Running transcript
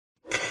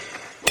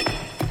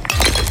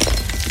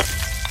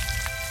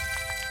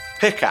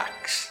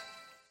Pickaxe.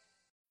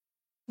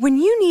 When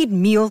you need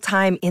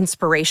mealtime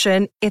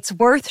inspiration, it's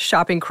worth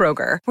shopping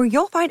Kroger, where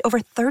you'll find over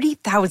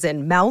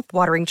 30,000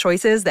 mouth-watering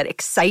choices that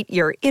excite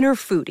your inner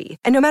foodie.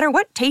 And no matter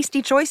what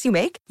tasty choice you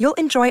make, you'll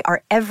enjoy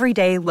our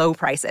everyday low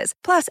prices,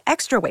 plus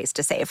extra ways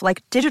to save,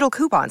 like digital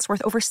coupons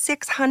worth over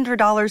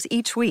 $600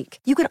 each week.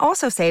 You can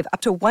also save up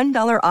to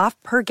 $1 off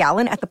per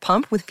gallon at the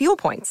pump with fuel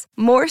points.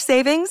 More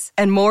savings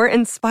and more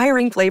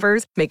inspiring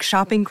flavors make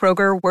shopping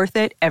Kroger worth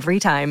it every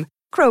time.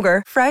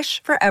 Kroger,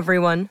 fresh for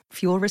everyone.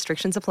 Fuel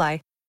restrictions apply.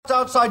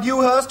 Outside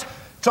Ewhurst,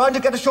 trying to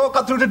get a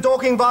shortcut through to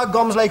Dorking via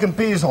Goms Lake and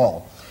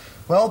Peashall.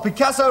 Well,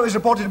 Picasso is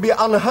reported to be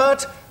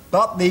unhurt,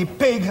 but the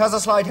pig has a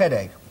slight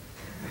headache.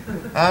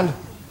 And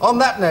on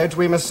that note,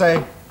 we must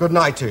say good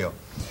night to you.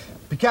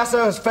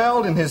 Picasso has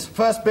failed in his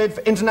first bid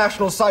for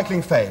international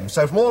cycling fame,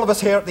 so from all of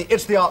us here at the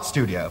It's the Art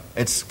Studio,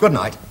 it's good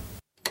night.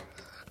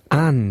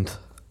 And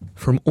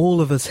from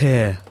all of us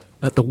here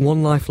at the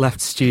One Life Left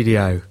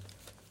studio,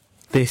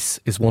 this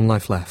is One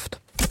Life Left.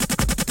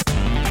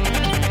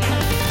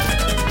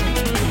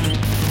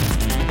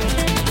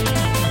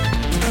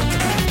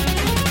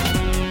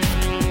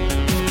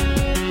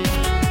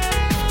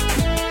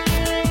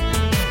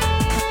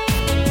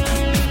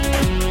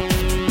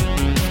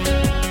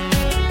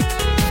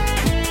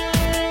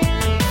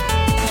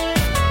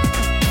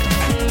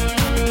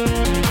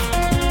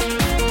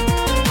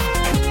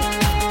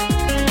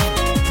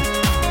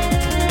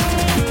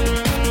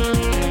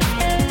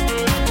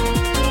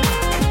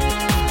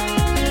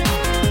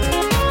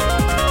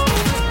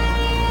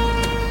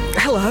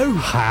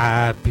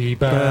 Happy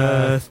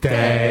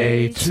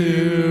birthday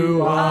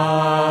to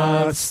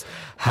us.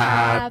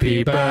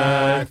 Happy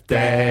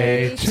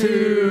birthday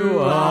to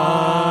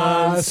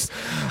us.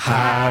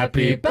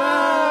 Happy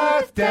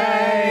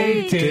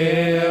birthday,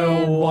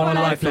 dear One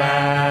Life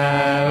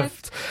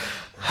Left.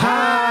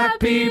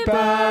 Happy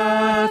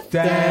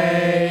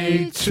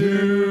birthday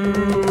to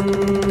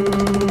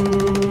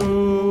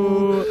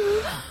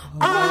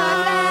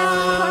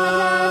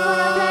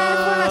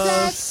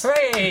us.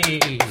 Hey!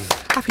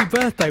 Happy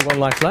birthday, One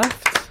Life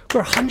Left.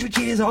 We're 100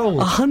 years old.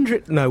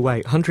 100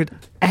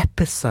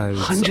 episodes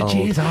 100 old.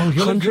 years old.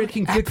 You're 100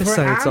 looking good for it,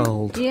 episodes Anne.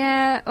 old.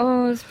 Yeah,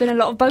 it's been a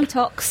lot of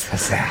Botox.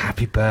 That's a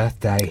happy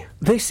birthday.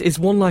 This is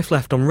One Life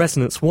Left on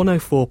Resonance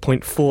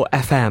 104.4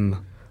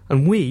 FM.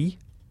 And we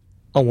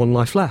are One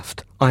Life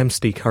Left. I am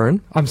Steve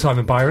Curran. I'm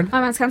Simon Byron.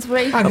 I'm Anne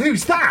Canterbury. And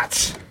who's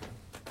that?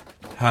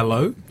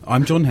 Hello,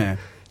 I'm John Hare.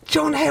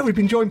 John Hare. We've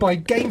been joined by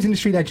games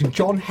industry legend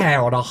John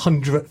Hare on our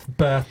 100th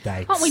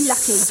birthday. Aren't we lucky?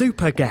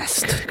 Super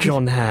guest,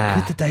 John Hare.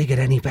 Could the day get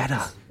any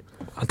better?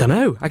 I don't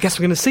know. I guess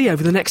we're going to see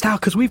over the next hour,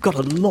 because we've got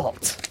a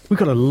lot. We've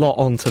got a lot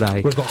on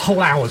today. We've got a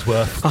whole hour's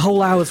worth. A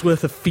whole hour's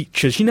worth of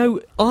features. You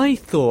know, I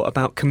thought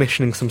about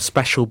commissioning some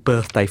special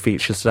birthday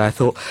features today. I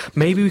thought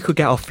maybe we could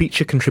get our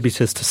feature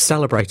contributors to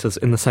celebrate us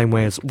in the same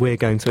way as we're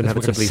going to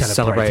inevitably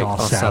celebrate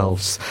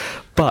ourselves.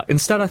 But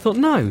instead I thought,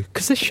 no,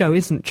 because this show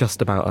isn't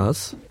just about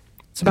us.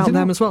 It's about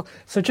them as well.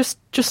 So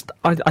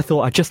I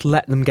thought I'd just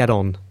let them get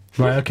on.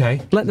 Right,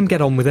 okay. Let them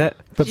get on with it,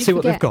 but see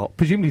what they've got.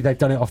 Presumably they've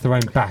done it off their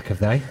own back, have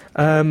they?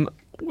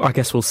 I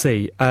guess we'll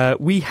see.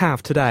 We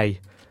have today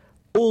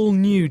all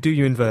new Do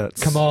You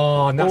Inverts. Come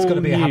on, that's got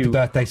to be a happy new.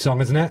 birthday song,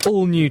 isn't it?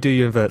 All new Do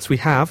You Inverts. We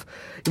have.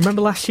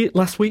 Remember last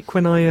week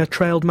when I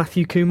trailed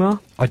Matthew Kumar?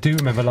 I do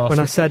remember last week. When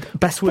I said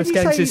best worst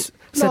games is...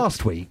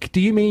 last week?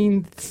 Do you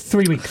mean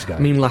 3 weeks ago? I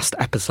mean last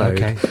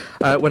episode. Okay.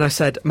 When I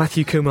said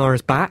Matthew Kumar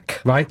is back.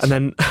 Right. And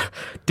then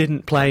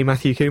didn't play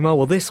Matthew Kumar.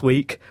 Well, this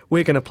week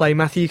we're going to play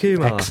Matthew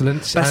Kumar.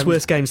 Excellent. Best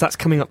worst games. That's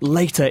coming up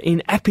later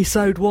in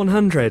episode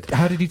 100.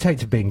 How did you take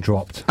to being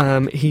dropped?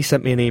 He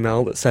sent me an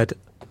email that said...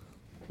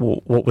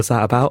 What was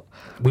that about?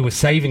 We were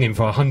saving him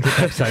for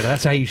 100th episode.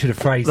 That's how you should have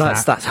phrased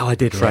that. That's how I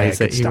did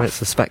phrase it. You might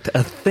suspect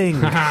a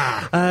thing.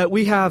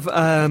 We have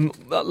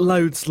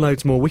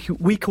loads more.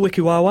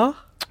 Wiki Wawa.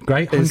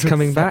 Great. Is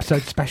coming back.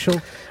 Episode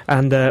special.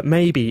 And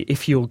maybe,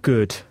 if you're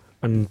good,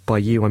 and by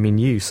you I mean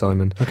you,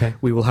 Simon, okay,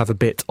 we will have a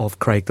bit of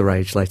Craig the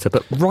Rage later.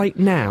 But right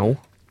now,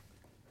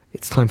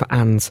 it's time for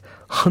Anne's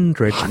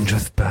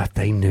 100th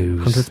birthday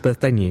news. 100th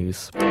birthday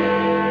news.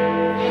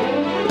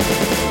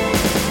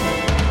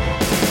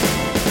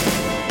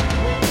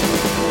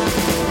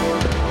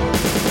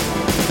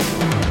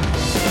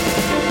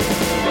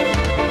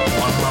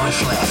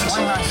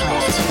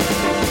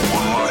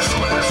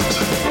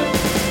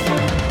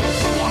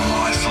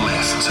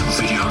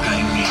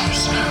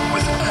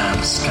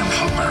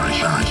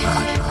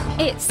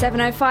 It's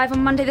 7:05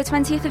 on Monday the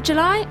 20th of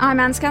July. I'm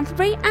Anne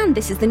Scantlebury and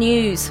this is the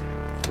news.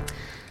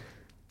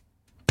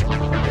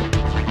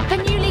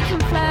 The newly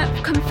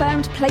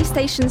confirmed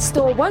PlayStation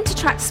Store won't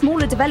attract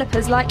smaller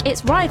developers like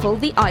its rival,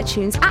 the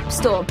iTunes App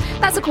Store.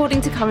 That's according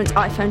to current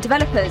iPhone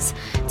developers.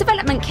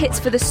 Development kits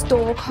for the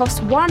store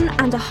cost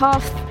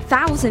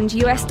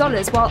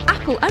 $1,500 while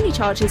Apple only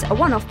charges a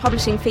one-off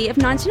publishing fee of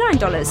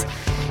 $99.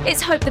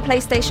 It's hoped the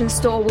PlayStation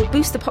Store will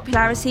boost the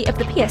popularity of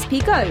the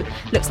PSP Go.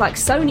 Looks like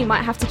Sony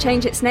might have to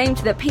change its name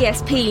to the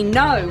PSP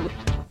No.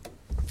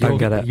 Don't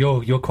get it.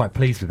 You're quite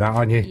pleased with that,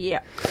 aren't you?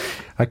 Yeah.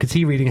 I could see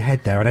you reading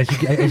ahead there, and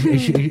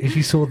as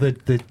you saw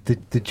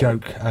the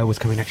joke was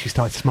coming, actually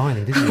started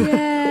smiling, didn't you?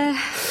 Yeah.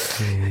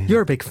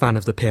 You're a big fan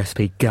of the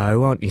PSP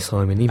Go, aren't you,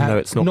 Simon? Even though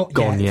it's not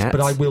gone yet.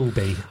 But I will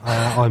be,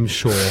 I'm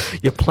sure.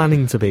 You're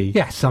planning to be?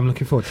 Yes, I'm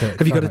looking forward to it.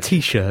 Have you got a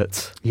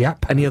T-shirt?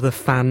 Yep. Any other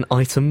fan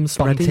items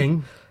Bunting.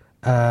 ready?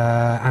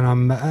 And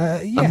I'm...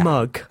 A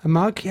mug? A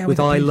mug, yeah. With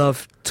I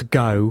love to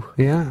go.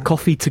 Yeah.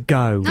 Coffee to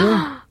go.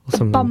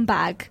 A bum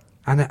bag.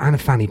 And a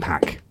fanny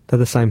pack. They're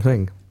the same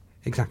thing.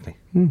 Exactly.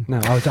 No,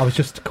 I was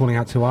just calling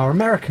out to our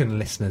American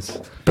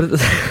listeners.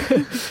 But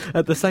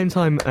at the same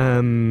time,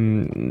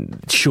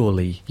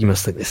 surely you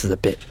must think this is a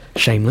bit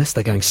shameless.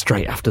 They're going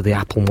straight after the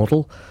Apple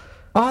model.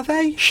 Are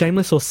they?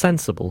 Shameless or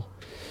sensible?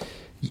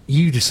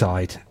 You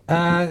decide.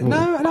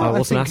 No, I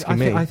wasn't asking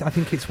me. I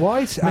think it's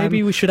wise.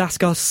 Maybe we should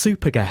ask our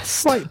super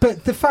guest. Right,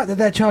 but the fact that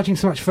they're charging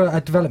so much for a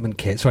development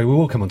kit... Sorry, we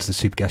will come on to the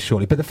super guest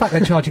shortly, but the fact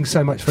they're charging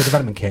so much for a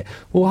development kit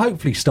will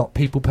hopefully stop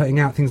people putting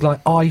out things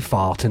like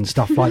iFart and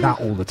stuff like that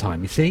all the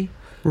time, you see?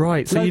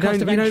 Right, so you don't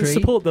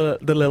support the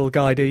little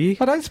guy, do you?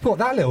 I don't support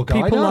that little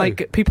guy,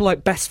 People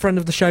like best friend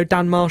of the show,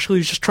 Dan Marshall,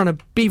 who's just trying to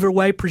beaver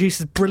away,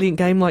 produces a brilliant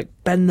game like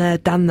Ben There,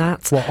 Dan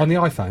That. What, on the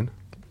iPhone?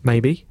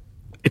 Maybe.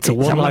 It's a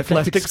One Life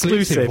Left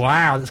exclusive.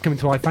 Wow, that's coming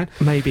to iPhone.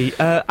 Maybe.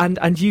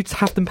 And you'd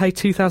have them pay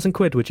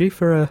 £2,000, would you,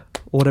 for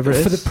whatever it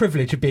is? For the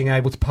privilege of being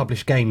able to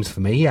publish games for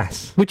me,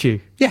 yes. Would you?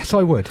 Yes,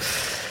 I would.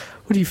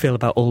 What do you feel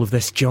about all of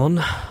this,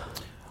 John?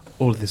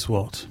 All of this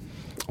what?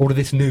 All of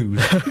this news.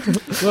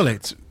 Well,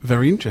 it's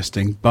very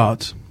interesting,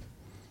 but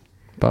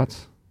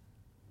But?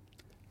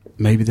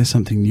 maybe there's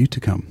something new to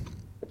come.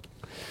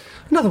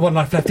 Another One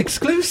Life Left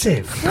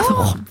exclusive.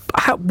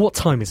 What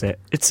time is it?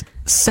 It's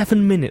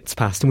 7 minutes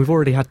past and we've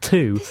already had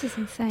two. This is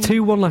insane.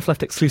 2 One Life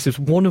Left exclusives,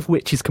 one of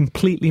which is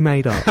completely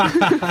made up.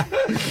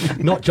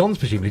 Not John's,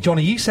 presumably. John,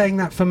 are you saying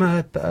that from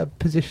a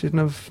position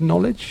of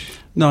knowledge?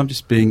 No, I'm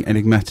just being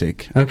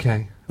enigmatic.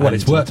 Okay. Well,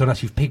 it's worked on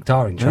us. You've piqued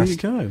our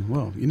interest. There you go.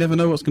 Well, you never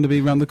know what's going to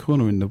be around the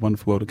corner in the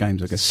wonderful world of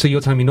games, I guess. So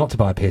you're telling me not to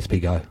buy a PSP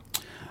Go?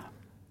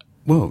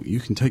 Well, you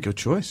can take your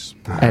choice.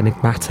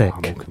 Enigmatic.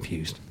 I'm all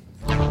confused.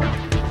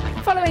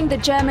 Following the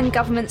German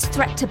government's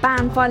threat to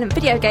ban violent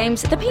video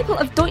games, the people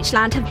of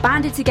Deutschland have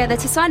banded together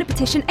to sign a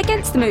petition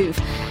against the move.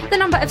 The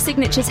number of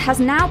signatures has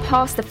now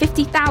passed the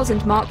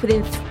 50,000 mark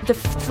within the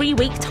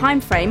 3-week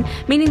time frame,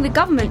 meaning the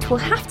government will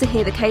have to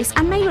hear the case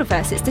and may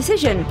reverse its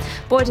decision.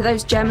 Boy, do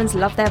those Germans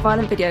love their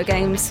violent video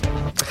games.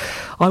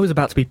 I was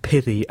about to be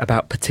pithy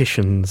about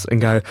petitions and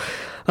go,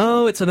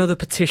 oh, it's another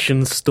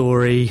petition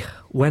story.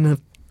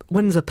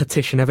 When's a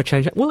petition ever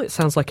changed? Well, it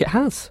sounds like it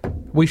has.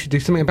 We should do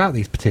something about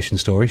these petition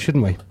stories,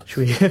 shouldn't we? Should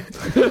we?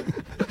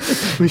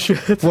 We should.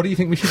 What do you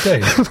think we should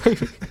do?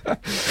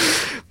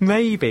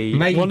 Maybe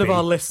one of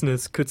our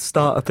listeners could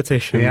start a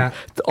petition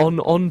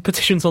on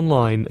petitions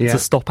online to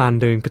stop Anne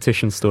doing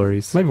petition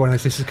stories. Maybe one of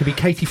those listeners could be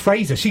Katie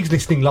Fraser. She's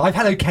listening live.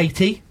 Hello,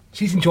 Katie.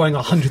 She's enjoying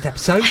our 100th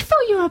episode. I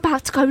thought you were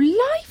about to go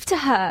live to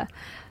her.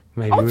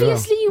 Maybe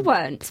Obviously you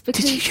weren't.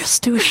 Because did you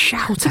just do a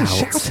shout out?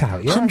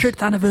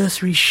 100th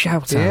anniversary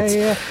shout out.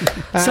 Yeah.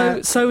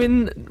 So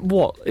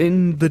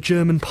in the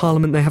German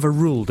Parliament they have a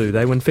rule, do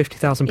they? When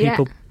 50,000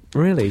 people. Yeah.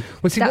 Really?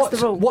 Well, see, That's the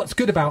rule. What's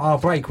good about our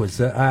break was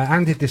that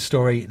Anne did this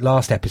story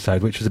last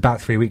episode, which was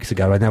about 3 weeks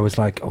ago, and there was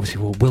like,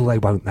 obviously, well, will they,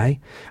 won't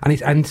they?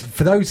 And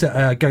for those that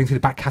are going through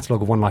the back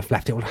catalogue of One Life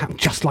Left, it will happen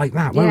just like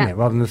that, won't it?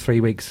 Rather than the 3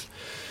 weeks.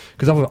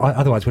 Because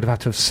otherwise we'd have had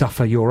to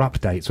suffer your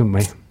updates, wouldn't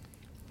we?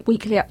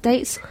 Weekly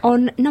updates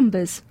on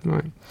numbers.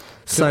 Right.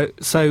 So,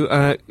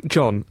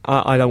 John,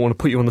 I don't want to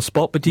put you on the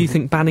spot, but do you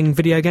think banning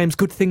video games,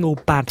 good thing or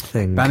bad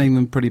thing? Banning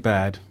them pretty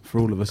bad for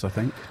all of us, I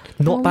think.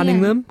 Not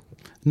banning them?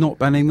 Not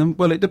banning them?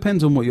 Well, it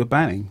depends on what you're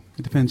banning.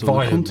 It depends on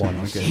the content,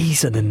 I guess.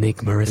 He's an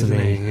enigma, isn't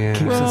he? Yeah.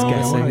 Keeps us I want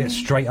guessing. to get a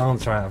straight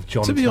answer out of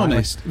John. To be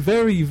honest,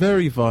 very,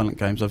 very violent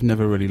games I've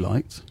never really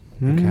liked.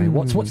 Okay,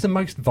 what's the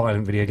most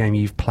violent video game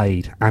you've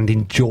played and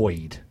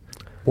enjoyed?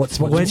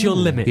 Where's your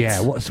limit? Yeah,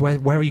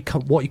 where are you?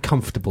 What are you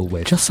comfortable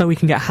with? Just so we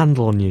can get a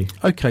handle on you.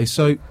 Okay,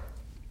 so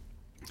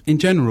in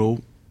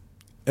general,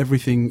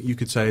 everything you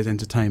could say is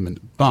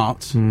entertainment,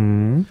 but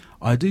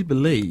I do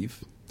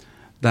believe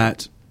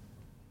that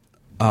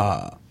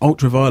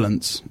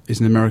ultra-violence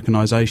is an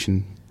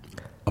Americanization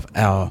of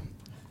our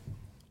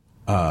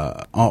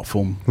art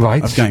form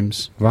of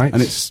games, right?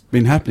 And it's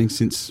been happening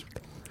since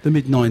the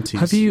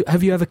mid-90s.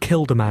 Have you ever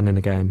killed a man in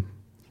a game?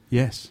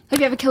 Yes. Have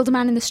you ever killed a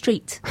man in the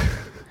street?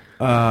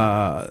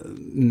 No.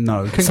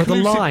 So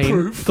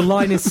the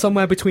line is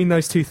somewhere between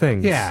those two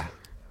things. Yeah.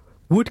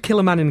 Would kill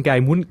a man in a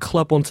game, wouldn't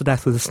club one to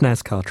death with a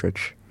SNES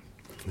cartridge.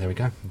 There we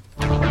go.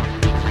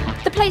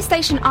 The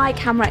PlayStation Eye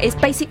camera is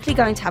basically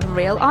going to have a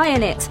real eye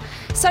in it.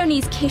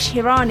 Sony's Kish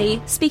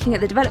Hirani, speaking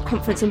at the Develop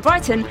Conference in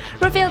Brighton,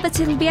 revealed that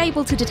it'll be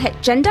able to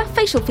detect gender,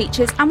 facial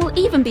features, and will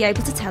even be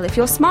able to tell if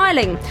you're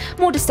smiling.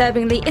 More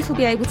disturbingly, it'll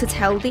be able to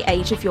tell the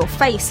age of your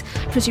face.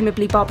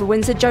 Presumably Barbara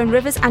Windsor, Joan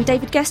Rivers and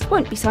David Guest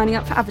won't be signing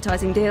up for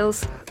advertising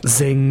deals.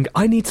 Zing.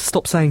 I need to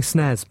stop saying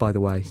SNES, by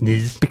the way.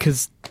 SNES.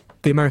 Because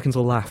the Americans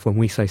will laugh when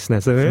we say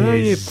SNES. They're like, oh,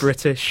 you're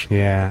British.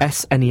 Yeah.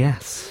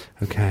 SNES.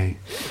 Okay.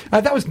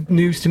 That was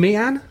news to me,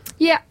 Anne.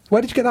 Yeah.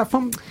 Where did you get that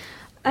from?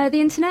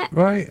 The internet.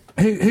 Right.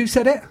 Who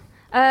said it?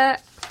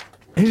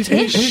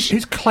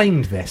 Who's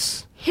claimed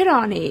this?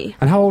 Hirani.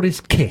 And how old is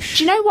Kish?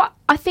 Do you know what?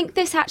 I think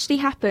this actually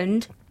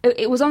happened.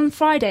 It was on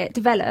Friday at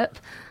Develop.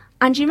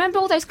 And do you remember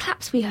all those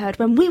claps we heard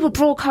when we were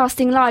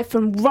broadcasting live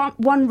from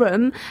one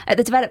room at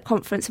the Develop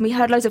conference, and we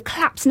heard loads of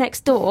claps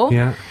next door?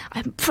 Yeah.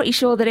 I'm pretty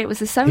sure that it was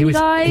the Sony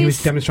guys. He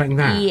was demonstrating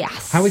that?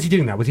 Yes. How was he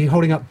doing that? Was he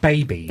holding up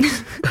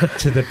babies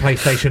to the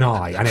PlayStation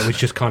Eye, and it was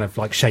just kind of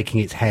like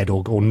shaking its head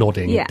or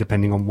nodding,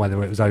 depending on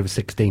whether it was over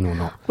 16 or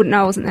not? Wouldn't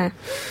know, I wasn't there.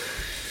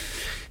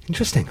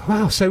 Interesting.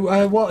 Wow.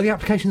 So, what are the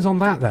applications on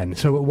that then?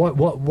 So,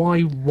 why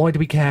do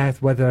we care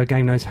whether a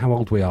game knows how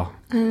old we are?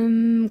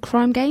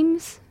 Crime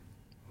games.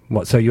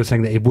 What? So you're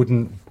saying that it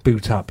wouldn't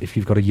boot up if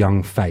you've got a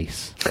young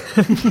face?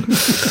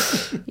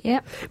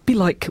 Yep. Be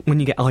like when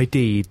you get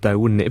ID'd, though,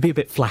 wouldn't it? It'd be a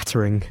bit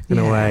flattering in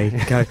a way.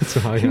 Go,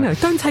 right, you know,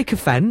 don't take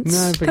offence.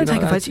 No, don't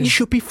take offence. You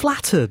should be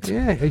flattered.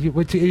 Yeah.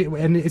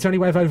 And it's the only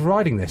way of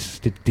overriding this.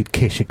 Did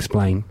Kish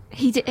explain?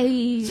 He did.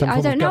 Some I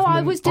form don't of know. I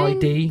government was doing.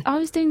 ID? I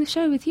was doing the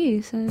show with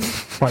you, so.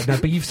 Right. No,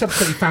 but you've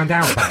subsequently found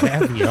out about it,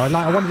 haven't you?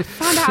 I wanted to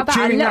Found out about a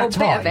during little that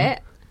bit time, of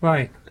it.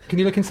 Right. Can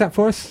you look into that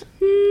for us?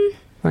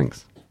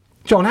 Thanks.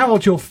 John, how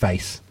old's your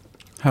face?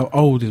 How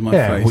old is my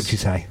face? What would you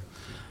say?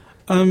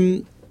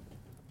 Well,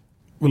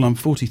 I'm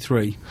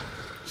 43.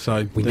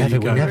 So We never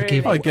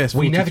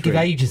give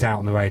ages out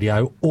on the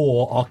radio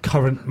or our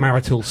current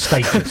marital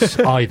status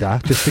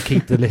either, just to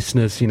keep the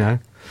listeners,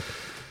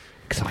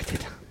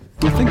 excited.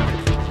 I think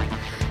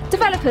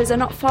Developers are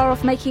not far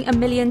off making $1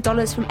 million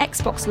from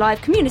Xbox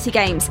Live community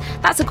games.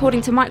 That's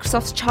according to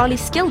Microsoft's Charlie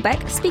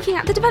Skilbeck speaking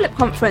at the Develop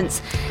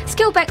conference.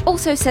 Skilbeck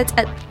also said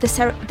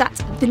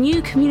that the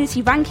new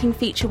community ranking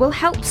feature will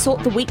help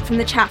sort the wheat from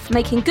the chaff,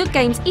 making good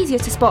games easier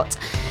to spot.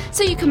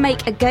 So you can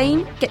make a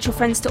game, get your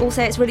friends to all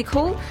say it's really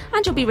cool,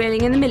 and you'll be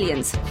reeling in the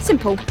millions.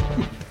 Simple.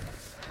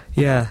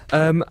 Yeah.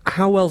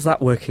 How well's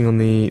that working on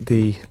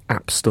the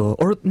App Store?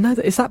 Or no,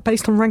 is that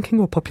based on ranking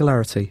or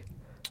popularity?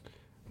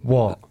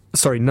 What?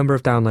 Sorry, number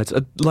of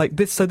downloads. Like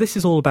this. So this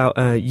is all about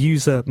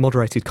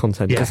user-moderated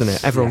content, Yes, isn't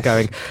it? Everyone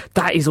going,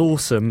 that is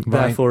awesome.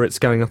 Right. Therefore, it's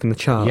going up in the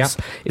charts.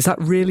 Yep. Is that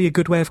really a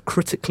good way of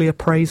critically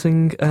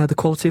appraising the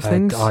quality of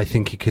things? I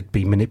think it could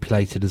be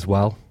manipulated as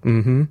well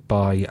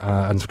by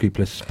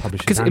unscrupulous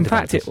publishers. Because in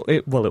fact,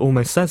 it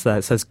almost says there.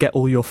 It says get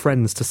all your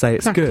friends to say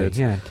it's Exactly, good.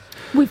 Yeah.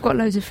 We've got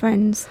loads of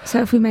friends,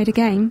 so if we made a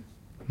game.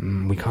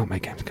 We can't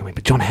make games, can we?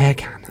 But John Hare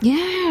can.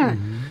 Yeah.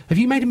 Have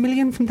you made $1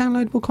 million from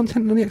downloadable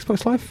content on the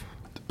Xbox Live?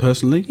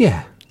 personally,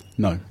 Yeah.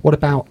 no. What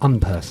about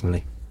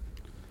unpersonally?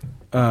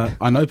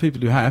 I know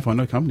people who have. I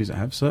know companies that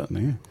have.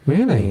 Certainly. Yeah.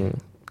 Really?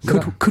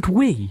 Could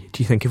we,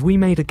 do you think, if we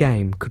made a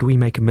game, could we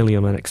make $1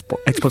 million on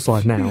Xbox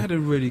Live now? You had a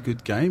really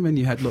good game and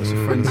you had lots of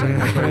friends saying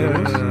how great it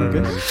was.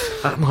 Okay.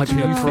 That might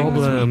be a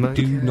problem. We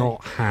do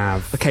not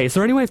have. Okay, is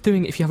there any way of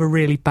doing it if you have a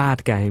really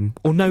bad game,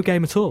 or no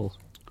game at all?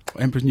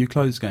 Emperor's New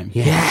Clothes game.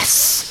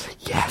 Yes!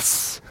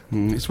 Yes!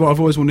 It's what I've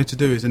always wanted to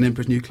do, is an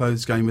Emperor's New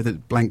Clothes game with a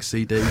blank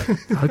CD.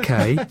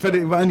 Okay. But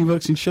it only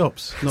works in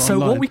shops, not So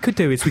online. what we could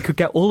do is we could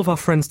get all of our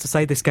friends to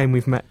say this game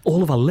we've met,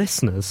 all of our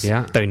listeners,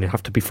 don't even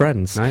have to be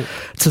friends, Right.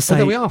 to say...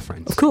 Although we are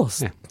friends. Of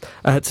course.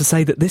 Yeah. To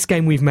say that this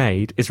game we've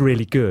made is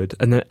really good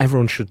and that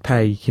everyone should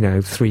pay,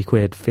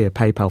 £3 via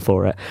PayPal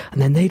for it,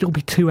 and then they'd all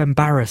be too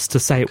embarrassed to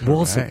say it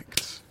wasn't.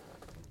 Correct.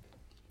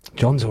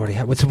 John's already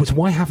had. So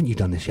why haven't you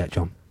done this yet,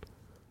 John?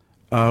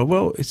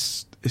 Well,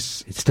 it's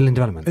It's still in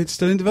development. It's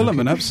still in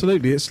development,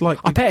 absolutely. It's like...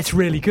 I bet it's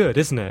really good,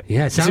 isn't it?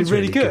 Yeah, it Is sounds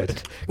really really good.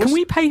 good. Can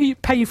we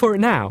pay you for it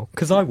now?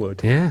 Because I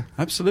would. Yeah.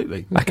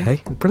 Absolutely.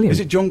 Okay, brilliant. Is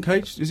it John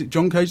Cage? Is it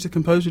John Cage, the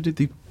composer?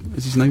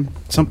 Is his name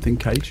something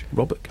Cage?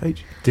 Robert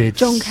Cage?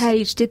 John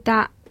Cage did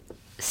that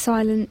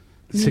silent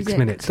music. 6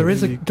 minutes. There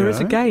is a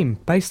go. game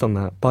based on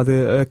that by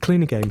the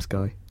Cleaner Games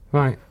guy.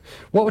 Right.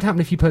 What would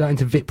happen if you put that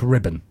into VIP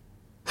Ribbon?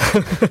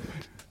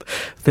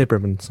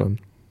 Vibram, son.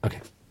 Okay.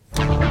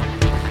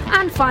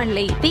 And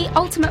finally, the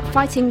Ultimate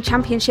Fighting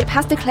Championship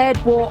has declared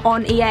war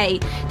on EA.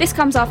 This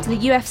comes after the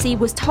UFC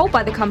was told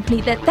by the company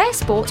that their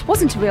sport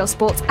wasn't a real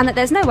sport and that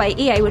there's no way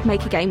EA would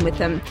make a game with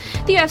them.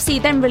 The UFC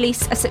then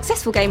released a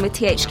successful game with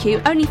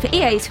THQ, only for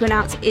EA to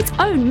announce its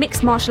own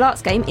mixed martial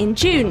arts game in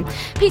June.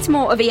 Peter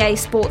Moore of EA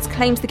Sports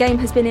claims the game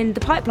has been in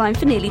the pipeline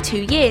for nearly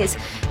 2 years.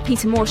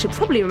 Peter Moore should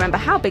probably remember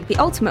how big the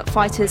Ultimate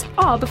Fighters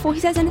are before he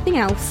says anything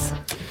else.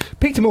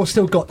 Peter Moore's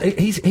still got...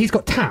 He's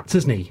got tats,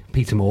 hasn't he,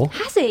 Peter Moore?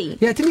 Has he?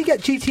 Yeah, didn't he get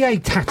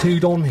GTA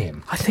tattooed on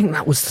him? I think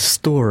that was the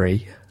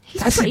story.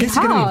 He's This pretty is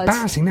going to be hard.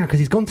 embarrassing now because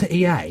he's gone to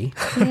EA Yeah.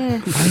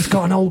 and he's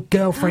got an old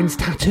girlfriend's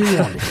tattoo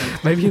on him.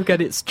 Maybe he'll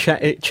get it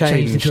Changed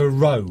changed. into a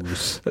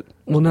rose.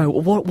 Well, no.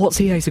 What's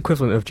EA's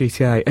equivalent of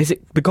GTA? Is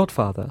it The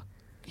Godfather?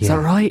 Is that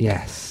right?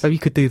 Yes. Maybe you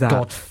could do that.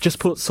 God- Just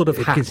put sort of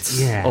It hats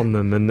gives- yeah. on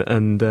them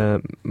and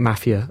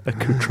mafia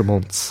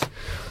accoutrements.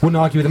 Wouldn't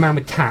argue with a man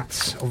with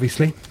tats,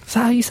 obviously. Is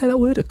that how you say that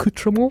word?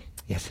 Accoutrement?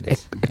 Yes, it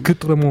is.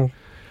 Accoutrement.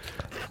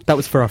 That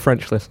was for our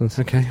French listeners.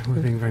 Okay,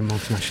 we're being very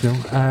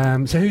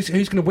multinational. So who's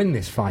going to win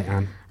this fight,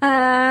 Anne?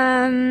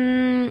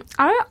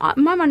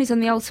 My money's on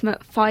the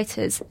Ultimate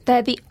Fighters.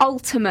 They're the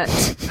ultimate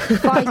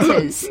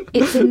fighters.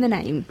 It's in the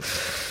name.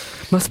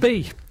 Must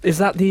be. Is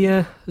that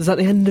the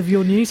end of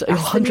your news?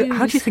 How do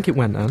you think it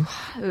went, Anne?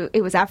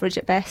 It was average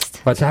at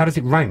best. Right, so how does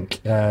it rank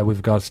with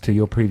regards to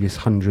your previous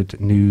 100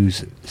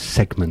 news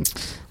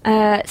segments?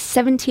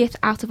 70th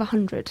out of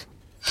 100.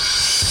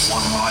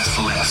 One Life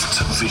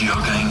Left video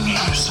game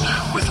news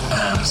with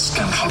Anne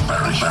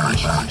Scantleberry.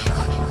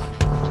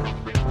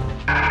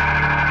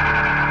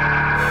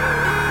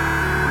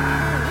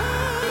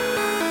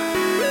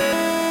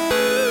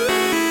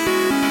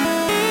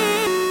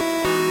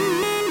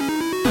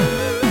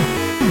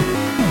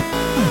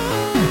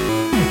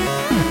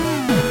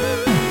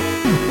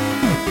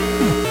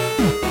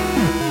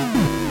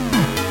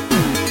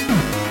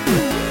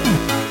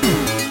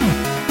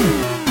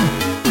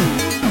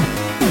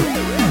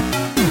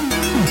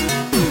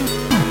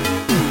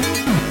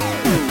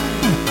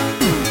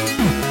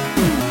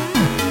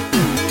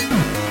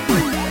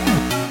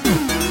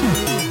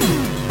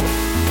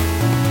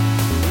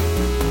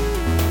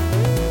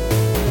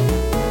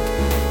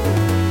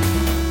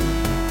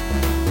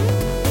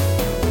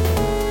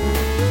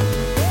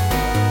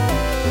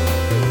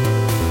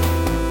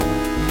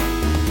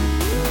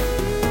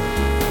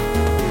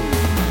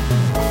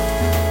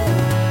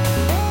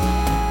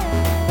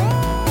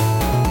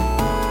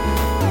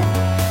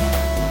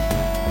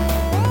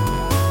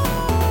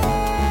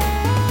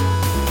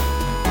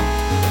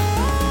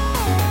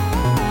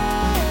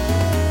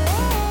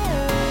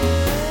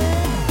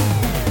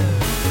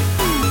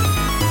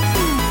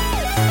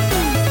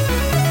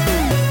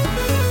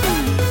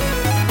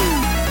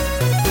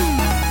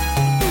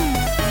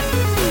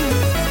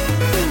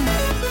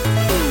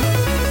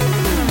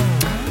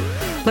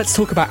 Let's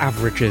talk about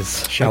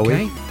averages, shall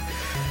we?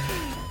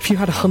 If you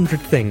had 100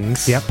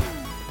 things,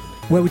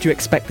 where would you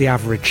expect the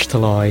average to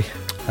lie?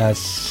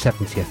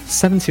 70th.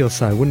 70 or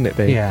so, wouldn't it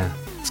be? Yeah.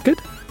 It's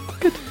good.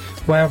 Good.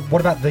 Well, what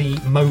about the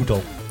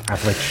modal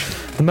average?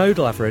 The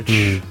modal average?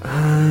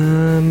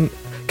 Can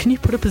you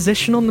put a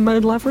position on the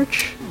modal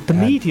average? The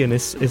median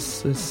is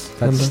modal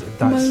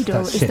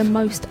is the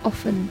most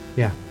often.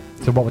 Yeah.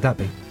 So what would that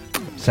be?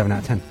 7 out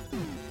of 10.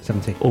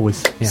 70.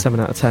 Always 7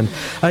 out of 10.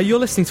 You're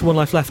listening to One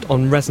Life Left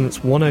on Resonance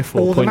 104.4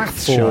 Or the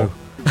maths show.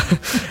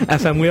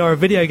 FM. We are a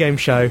video game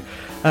show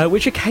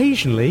which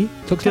occasionally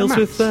deals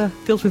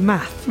with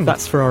math.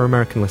 That's for our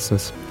American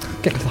listeners.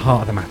 Get to the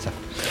heart of the matter.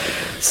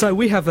 So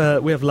we have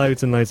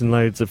loads and loads and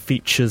loads of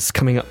features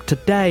coming up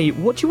today.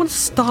 What do you want to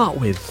start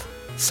with,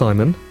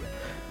 Simon?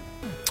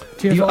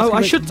 I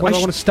want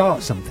to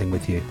start something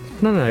with you.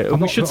 No. I'm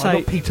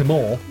not Peter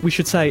Moore. We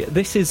should say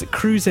this is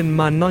Cruisin'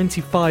 My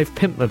 95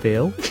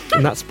 Pimpmobile,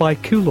 and that's by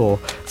Coolor.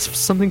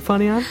 Something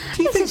funny, Anne?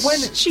 Do you think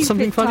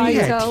something funny?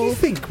 Yeah. Do you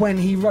think when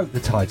he wrote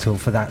the title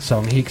for that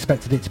song, he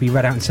expected it to be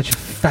read out in such a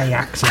fey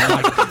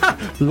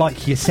accent,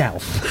 like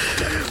yourself?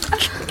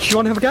 Do you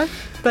want to have a go?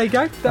 There you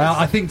go.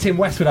 I think Tim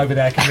Westwood over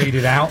there can read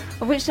it out.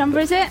 Which number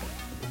is it?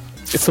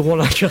 It's the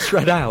one I just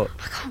read out.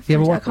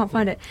 I can't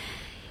find it.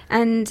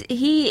 And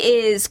he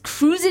is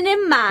cruising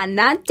in my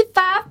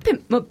 95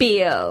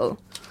 Pimpmobile.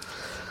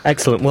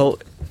 Excellent. Well,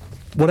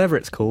 whatever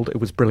it's called, it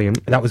was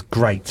brilliant. That was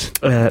great.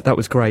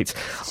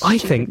 I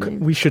think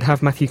we should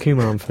have Matthew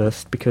Kumar on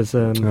first because...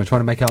 I'm trying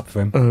to make up for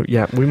him. Oh,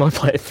 yeah. We might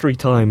play it 3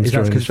 times. Is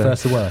that because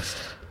first the worst?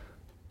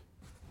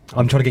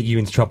 I'm trying to get you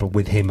into trouble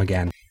with him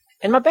again.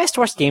 In my best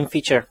worst game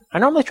feature, I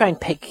normally try and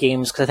pick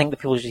games because I think that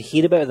people should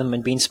hear about them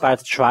and be inspired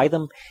to try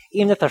them,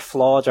 even if they're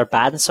flawed or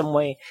bad in some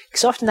way,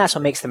 because often that's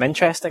what makes them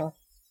interesting.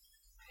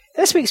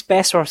 This week's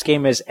best worst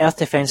game is Earth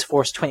Defense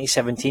Force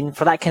 2017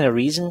 for that kind of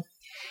reason.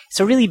 It's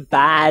a really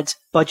bad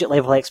budget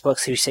level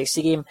Xbox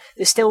 360 game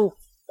that's still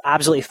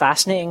absolutely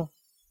fascinating.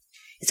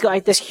 It's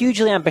got this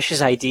hugely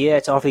ambitious idea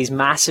to offer these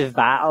massive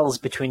battles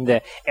between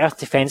the Earth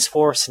Defense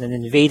Force and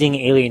an invading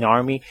alien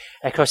army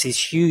across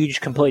these huge,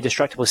 completely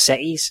destructible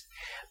cities.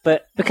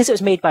 But because it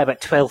was made by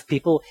about 12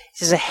 people,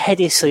 this is a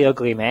hideously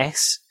ugly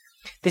mess.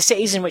 The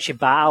cities in which you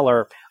battle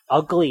are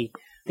ugly.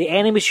 The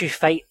enemies you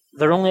fight,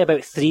 there are only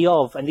about 3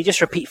 of, and they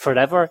just repeat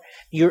forever.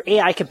 Your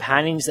AI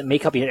companions that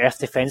make up your Earth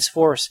Defense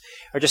Force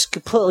are just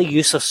completely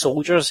useless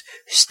soldiers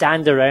who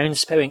stand around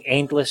spouting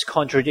endless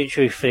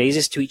contradictory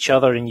phrases to each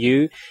other and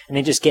you, and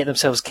then just get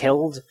themselves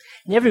killed.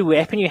 And every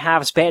weapon you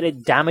have is better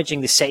at damaging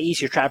the cities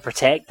you're trying to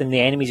protect than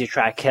the enemies you're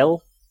trying to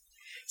kill.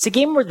 It's a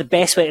game where the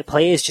best way to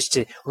play is just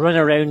to run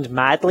around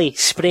madly,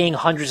 spraying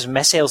hundreds of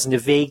missiles in the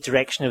vague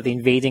direction of the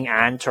invading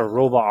ant or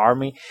robot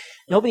army.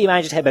 Nobody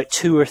manages to hit about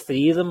 2 or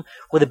 3 of them,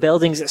 while the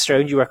buildings that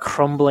surround you are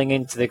crumbling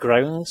into the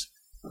ground.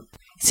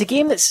 It's a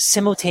game that's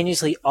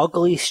simultaneously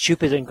ugly,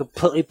 stupid, and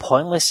completely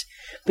pointless,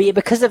 but yet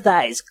because of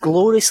that, it's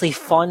gloriously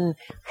fun,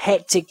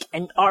 hectic,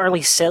 and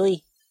utterly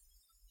silly.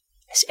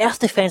 It's Earth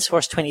Defense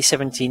Force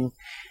 2017,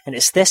 and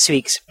it's this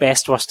week's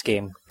best worst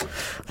game.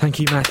 Thank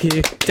you,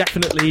 Matthew.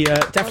 Definitely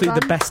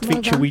the best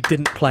feature we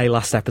didn't play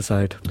last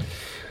episode.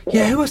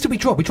 Yeah, who else did we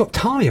drop? We dropped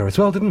Talia as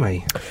well, didn't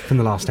we? From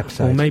the last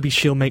episode. Or maybe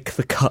she'll make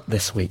the cut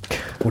this week.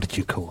 What did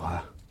you call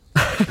her?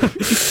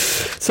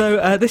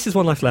 So this is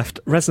One Life Left,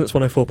 Resonance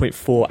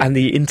 104.4, and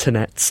the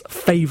internet's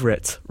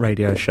favourite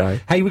radio show.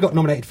 Hey, we got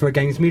nominated for a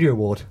Games Media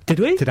Award. Did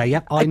we? Today,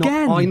 yep.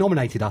 Again? I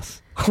nominated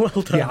us. Well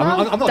done. Yeah,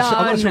 I'm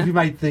not sure if we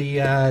made the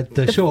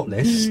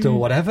shortlist or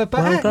whatever, but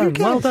well done. who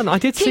cares? Well done. I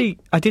did see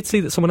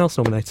that someone else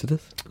nominated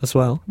us as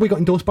well. We got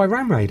endorsed by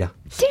Ram Raider.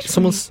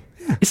 Someone's.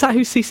 Yeah. Is that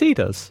who CC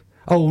does?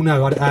 Oh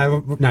no,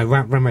 no.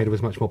 Ram Raider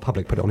was much more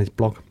public. Put it on his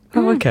blog.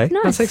 Oh, okay.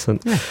 Nice. That's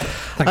excellent. Yeah.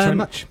 Thanks very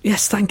much.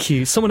 Yes, thank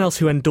you. Someone else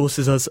who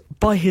endorses us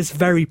by his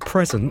very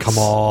presence. Come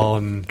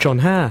on. John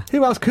Hare.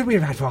 Who else could we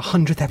have had for our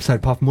 100th episode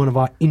apart from one of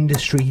our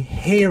industry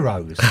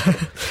heroes?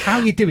 How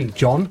are you doing,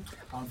 John?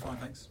 I'm fine,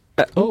 thanks.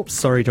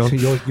 Sorry, John.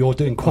 So you're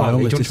doing quite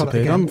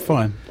well. I'm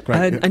fine.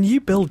 Great. And you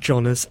billed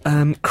John as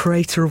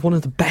creator of one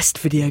of the best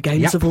video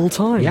games of all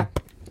time. Yep.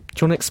 Do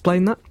you want to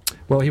explain that?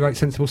 Well, he wrote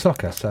Sensible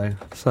Soccer, so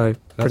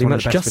pretty one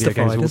much of the best video justified,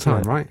 games of all isn't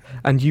time, it? right?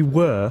 And you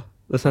were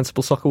the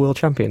Sensible Soccer World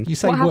Champion. You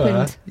say What were.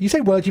 happened? You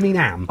say word, you mean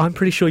am. I'm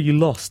pretty sure you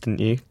lost, didn't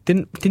you?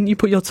 Didn't you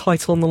put your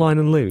title on the line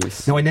and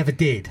lose? No, I never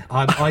did.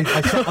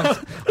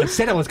 I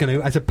said I was going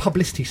to as a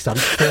publicity stunt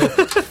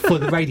for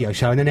the radio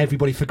show, and then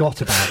everybody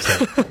forgot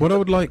about it. What I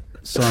would like,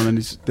 Simon,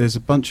 is there's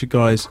a bunch of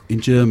guys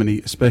in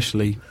Germany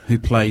especially who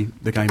play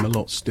the game a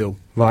lot still.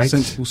 Right.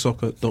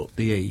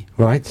 SensibleSoccer.de.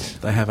 Right.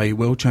 They have a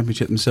world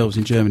championship themselves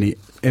in Germany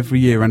every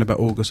year around about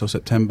August or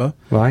September.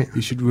 Right.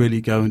 You should really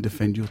go and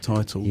defend your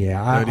title.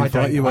 Yeah, They'll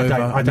invite you over,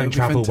 I and don't it'll be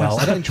travel well.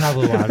 I fantastic. don't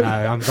travel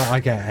well. No, I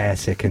get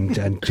airsick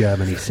and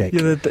Germany sick.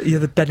 You're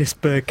the Dennis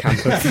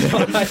Bergkamp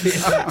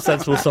of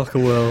Sensible Soccer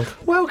World.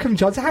 Welcome,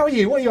 John. So how are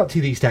you? What are you up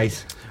to these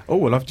days? Oh,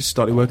 well, I've just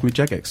started working with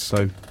Jagex,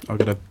 so I've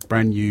got a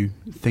brand new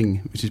thing,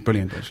 which is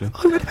brilliant, actually.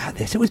 I read about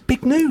this. It was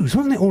big news,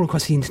 wasn't it, all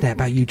across the internet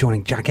about you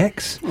joining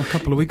Jagex? A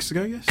couple of weeks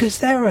ago, yes. Because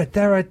they're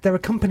a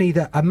company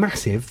that are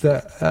massive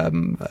that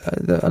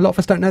a lot of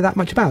us don't know that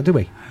much about, do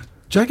we?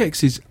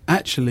 Jagex is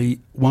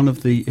actually one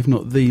of the, if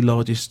not the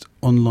largest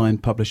online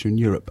publisher in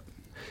Europe.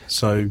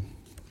 So,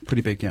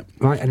 pretty big, yeah.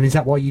 Right, and is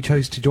that why you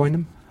chose to join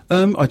them?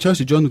 I chose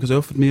to join them because they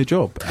offered me a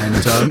job, and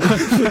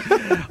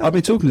I've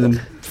been talking to them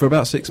for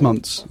about 6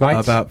 months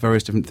about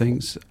various different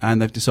things,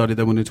 and they've decided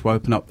they wanted to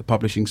open up the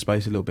publishing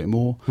space a little bit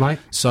more. Right.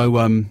 So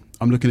I'm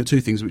looking at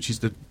two things, which is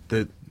the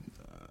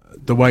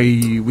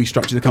way we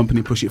structure the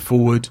company, push it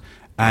forward,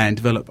 and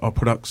develop our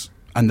products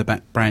and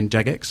the brand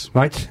Jagex.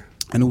 Right.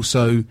 And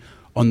also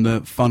on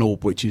the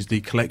FunOrb, which is the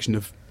collection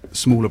of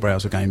smaller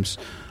browser games.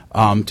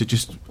 To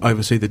just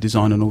oversee the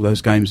design on all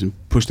those games and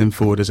push them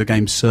forward as a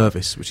game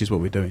service, which is what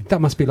we're doing.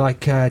 That must be like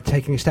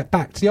taking a step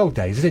back to the old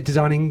days, is it?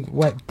 Designing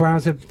web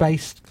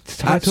browser-based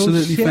titles?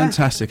 Absolutely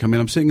fantastic. I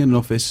mean, I'm sitting in an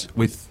office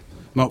with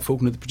Mark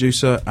Faulkner, the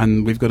producer,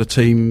 and we've got a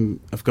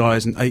team of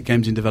guys and 8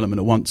 games in development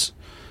at once.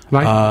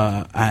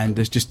 Right. And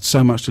there's just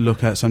so much to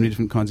look at, so many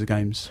different kinds of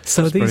games.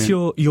 So are these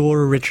your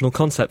original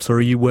concepts, or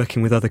are you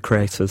working with other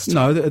creators?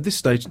 No, at this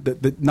stage,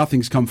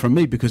 nothing's come from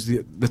me because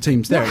the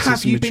team's there. What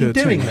have you been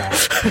doing there?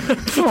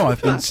 Oh,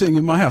 I've been sitting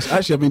in my house.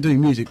 Actually, I've been doing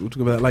music. We'll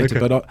talk about that later.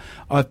 Okay. But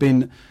I've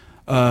been...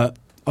 I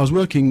was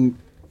working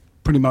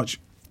pretty much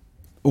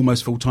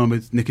almost full-time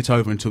with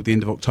Nikitova until the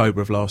end of October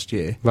of last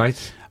year.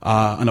 Right.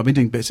 And I've been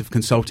doing bits of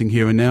consulting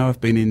here and now.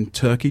 I've been in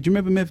Turkey. Do you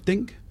remember Mev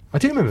Dink? I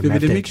do remember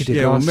Mev Dink. He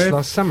did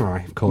last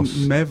Samurai, of course.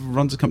 Mev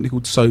runs a company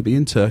called Sobi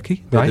in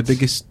Turkey. They're the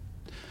biggest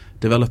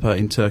developer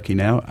in Turkey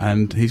now,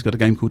 and he's got a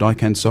game called I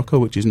Can Soccer,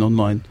 which is an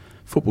online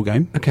football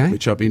game. Okay.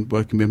 Which I've been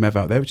working with Mev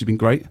out there, which has been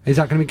great. Is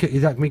that going to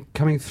be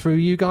coming through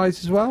you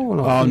guys as well? Or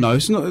not? Oh no,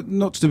 it's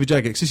not to do with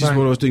Jagex. This is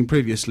what I was doing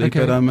previously.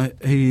 Okay. But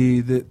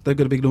they've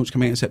got a big launch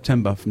coming out in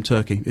September from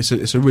Turkey. It's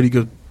a really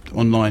good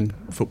online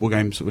football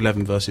game, sort of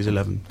 11 versus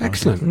 11.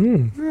 Excellent.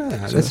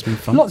 Yeah, So there's it's been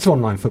fun. lots of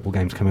online football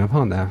games coming up,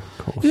 aren't there?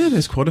 Of course. Yeah,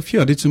 there's quite a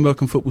few. I did some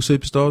work on Football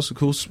Superstars, of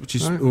course, which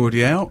is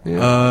already out.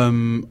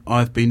 Yeah.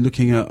 I've been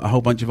looking at a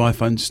whole bunch of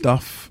iPhone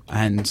stuff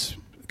and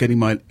getting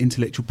my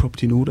intellectual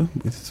property in order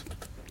with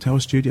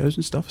Tower Studios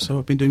and stuff. So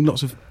I've been doing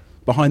lots of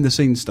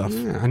behind-the-scenes stuff.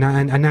 Yeah,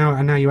 and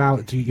now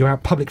you're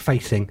out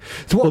public-facing.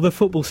 So what? Well, the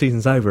football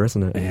season's over,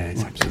 isn't it? Yeah,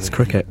 it's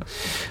cricket.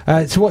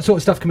 So what sort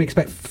of stuff can we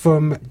expect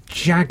from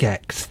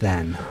Jagex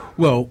then?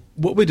 Well,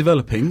 what we're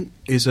developing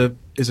is a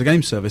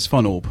game service,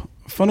 FunOrb.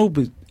 FunOrb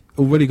has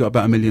already got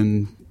about 1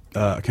 million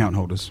account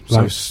holders,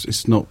 so Right.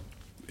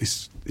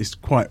 it's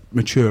quite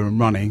mature and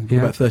running. Yeah.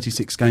 About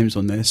 36 games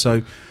on there.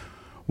 So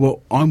what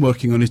I'm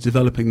working on is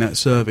developing that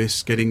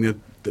service, getting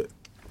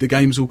the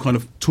games all kind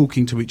of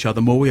talking to each other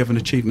more. We have an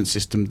achievement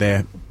system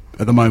there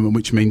at the moment,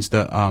 which means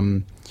that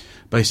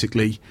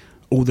basically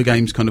all the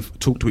games kind of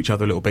talk to each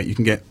other a little bit. You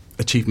can get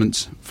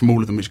achievements from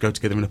all of them which go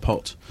together in a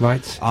pot.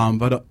 Right.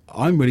 But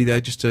I'm really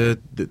there just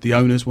the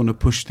owners want to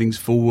push things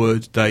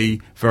forward. They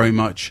very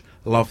much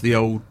love the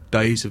old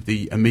days of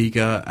the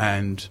Amiga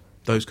and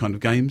those kind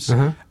of games.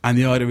 Uh-huh. And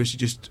the idea is to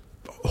just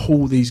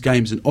haul these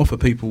games and offer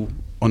people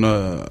on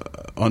a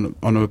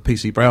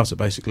PC browser,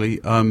 basically,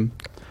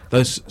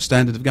 those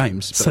standard of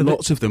games. But So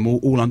lots of them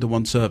all under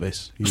one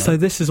service. You know? So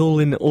this is all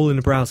in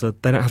a browser.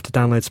 They don't have to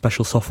download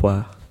special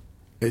software.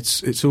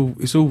 It's all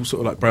sort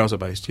of like browser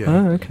based. Yeah.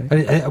 Oh,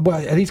 okay.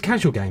 Are these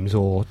casual games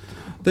or?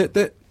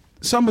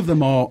 Some of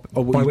them are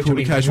what you call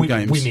the casual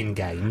games. Women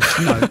games.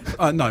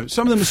 No.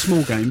 Some of them are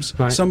small games.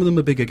 Right. Some of them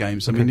are bigger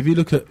games. I mean, if you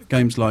look at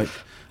games like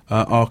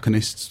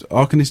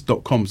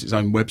Arcanist.com is its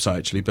own website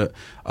actually, but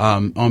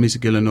Armies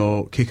of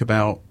Gielinor,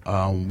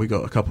 Kickabout, we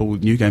got a couple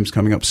of new games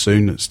coming up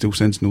soon, Steel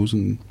Sentinels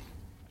and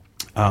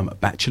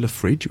Bachelor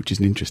Fridge, which is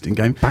an interesting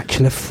game.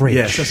 Bachelor Fridge.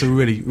 Yes, that's a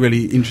really,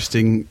 really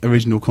interesting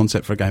original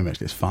concept for a game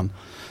actually. It's fun.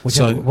 What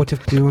do you have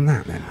to do on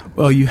that then?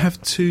 Well, you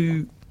have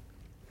to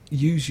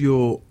use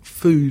your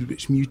food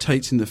which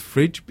mutates in the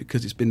fridge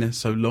because it's been there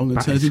so long and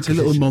turns into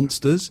little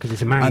monsters. Because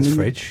it's a man's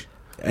fridge.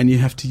 And you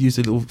have to use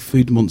the little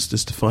food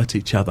monsters to fight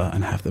each other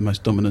and have the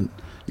most dominant,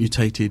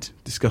 mutated,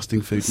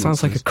 disgusting food Sounds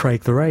monsters. like a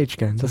Craig the Rage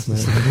game, doesn't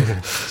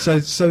it? So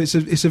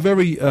it's a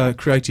very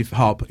creative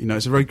hub. You know,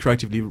 it's a very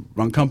creatively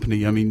run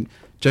company. I mean,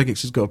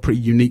 Jagex has got a pretty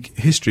unique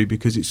history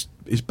because it's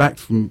backed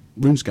from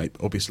RuneScape,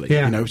 obviously.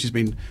 Yeah. You know, which has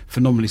been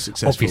phenomenally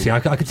successful. Obviously, I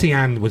could see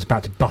Anne was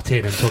about to butt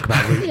in and talk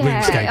about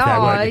RuneScape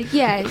there, weren't you?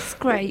 Yeah, it's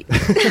great.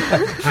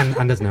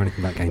 Anne doesn't know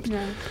anything about games.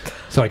 No.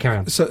 Sorry, carry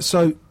on.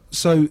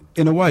 So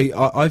in a way,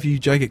 I view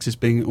Jagex as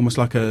being almost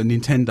like a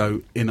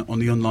Nintendo on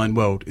the online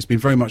world. It's been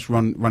very much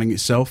running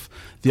itself.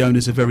 The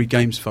owners are very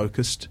games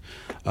focused,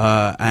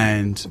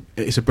 and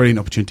it's a brilliant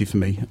opportunity for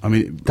me. I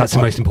mean, That's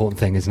the most important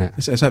thing, isn't it?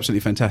 It's absolutely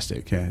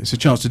fantastic. Yeah, it's a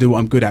chance to do what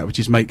I'm good at, which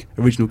is make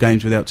original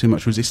games without too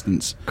much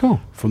resistance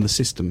from the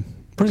system.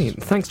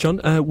 Brilliant. Thanks, John.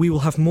 We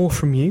will have more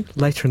from you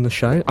later in the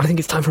show. I think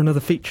it's time for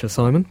another feature,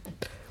 Simon.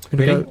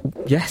 Really?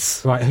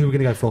 Yes. Right, who are we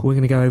going to go for? We're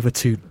going to go over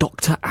to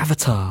Dr.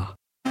 Avatar.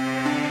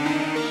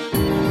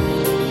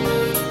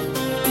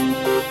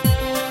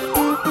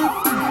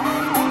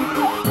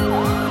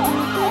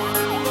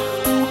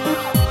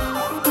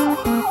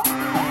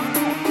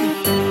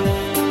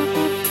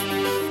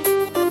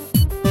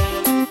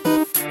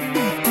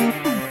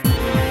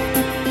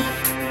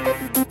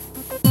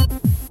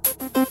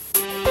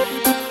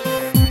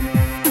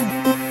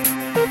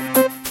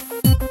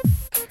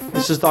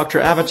 This is Dr.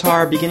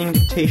 Avatar, beginning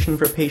dictation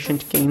for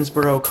patient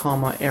Gainsborough,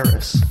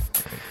 Eris.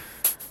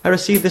 I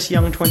received this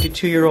young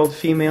 22-year-old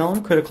female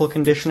in critical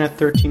condition at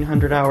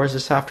 1300 hours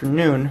this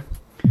afternoon.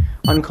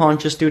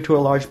 Unconscious due to a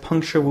large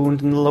puncture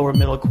wound in the lower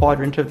middle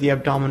quadrant of the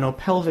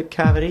abdominopelvic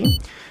cavity,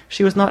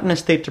 she was not in a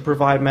state to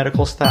provide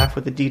medical staff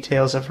with the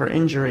details of her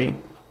injury.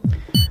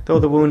 Though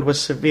the wound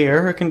was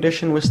severe, her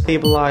condition was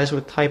stabilized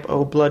with type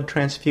O blood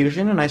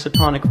transfusion and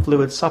isotonic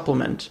fluid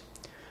supplement.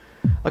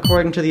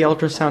 According to the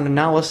ultrasound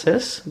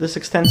analysis, this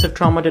extensive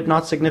trauma did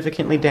not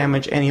significantly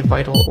damage any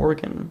vital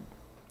organ.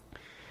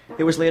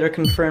 It was later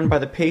confirmed by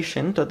the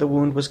patient that the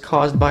wound was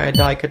caused by a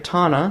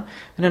daikatana.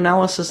 An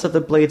analysis of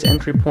the blade's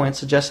entry point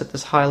suggests that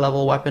this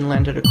high-level weapon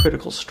landed a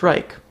critical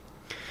strike.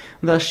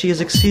 Thus, she is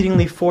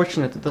exceedingly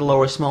fortunate that the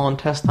lower small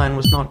intestine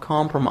was not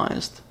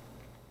compromised.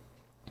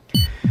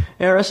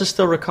 Eris is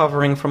still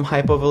recovering from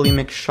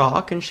hypovolemic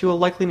shock, and she will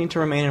likely need to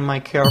remain in my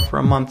care for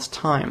a month's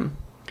time.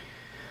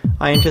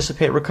 I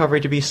anticipate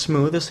recovery to be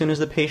smooth as soon as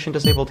the patient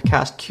is able to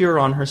cast Cure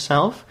on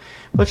herself,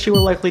 but she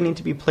will likely need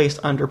to be placed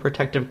under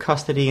protective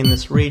custody in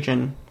this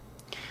region.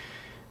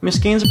 Miss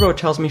Gainsborough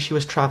tells me she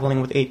was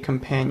traveling with 8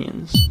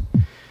 companions.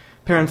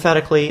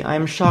 Parenthetically, I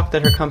am shocked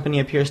that her company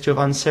appears to have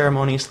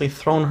unceremoniously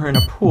thrown her in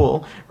a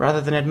pool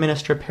rather than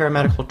administer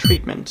paramedical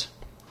treatment.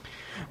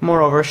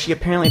 Moreover, she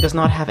apparently does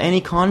not have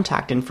any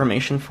contact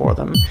information for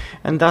them,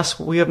 and thus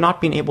we have not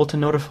been able to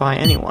notify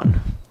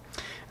anyone.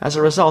 As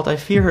a result, I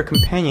fear her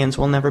companions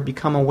will never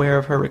become aware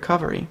of her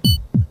recovery.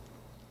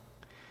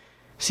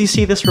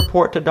 CC this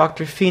report to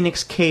Dr.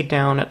 Phoenix K.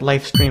 Down at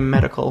Lifestream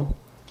Medical.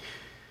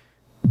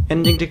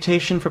 Ending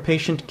dictation for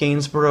patient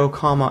Gainsborough,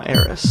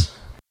 Eris.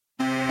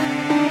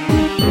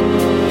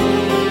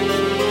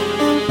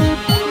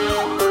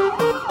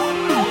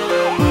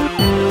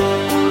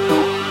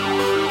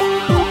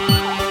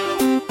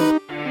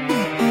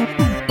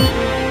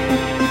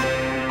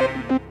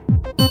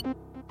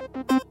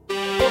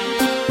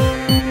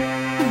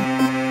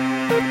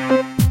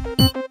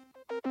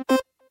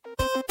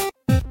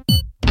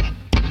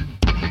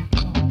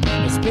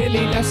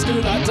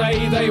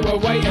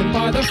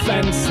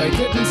 They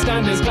couldn't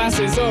stand his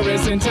glasses or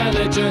his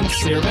intelligence.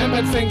 He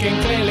remembered thinking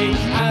clearly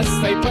as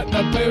they put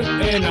the boot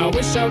in. I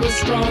wish I was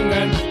strong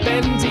and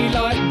bendy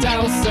like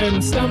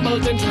Dowson.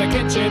 Stumbled into the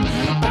kitchen,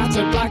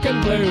 battered black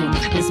and blue.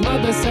 His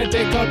mother said,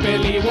 "Dear God,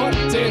 Billy, what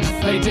did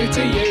they do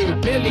to you?"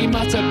 Billy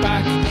muttered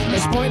back,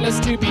 "It's pointless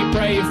to be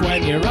brave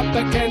when you're up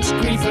against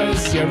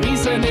griefers. You're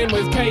reasoning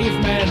with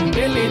cavemen.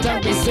 Billy,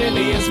 don't be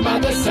silly," his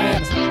mother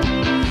said.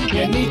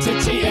 "You need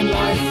to cheat in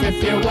life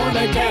if you want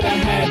to get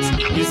ahead.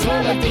 Use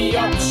all of the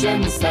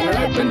options that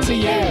are open to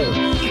you,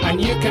 and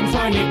you can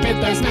finally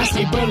bid those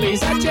nasty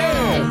bullies at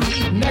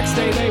you." Next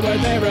day they were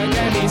there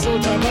again, he's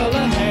autumnal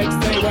ahead.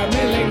 They were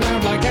milling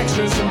round like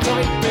extras from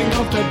typing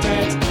off the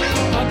dead.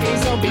 Ugly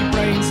zombie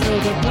brains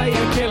filled with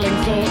player-killing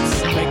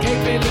thoughts. They gave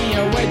Billy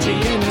a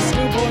wedgie in his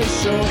schoolboy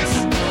shorts.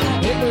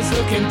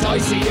 looking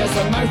dicey as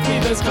the mouth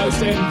feeders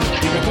closed in.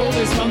 He recalled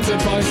his mum's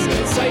advice,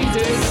 it saved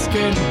his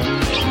skin.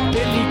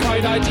 Billy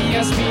cried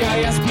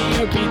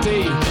IDSPISPOPD,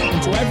 and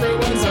to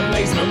everyone's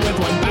amazement with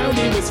one bound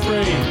he was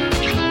free.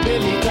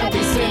 Billy, don't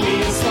be silly,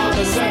 his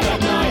father said that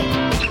night.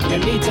 You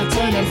need to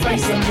turn and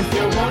face them if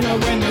you wanna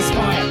win this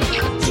fight.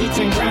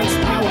 Cheating grants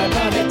power,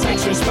 but it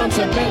takes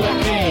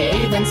responsibility.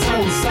 Even so,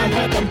 son,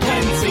 had them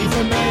plenty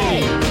for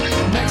me.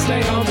 Next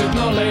day armed with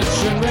knowledge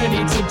and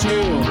ready to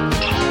duel,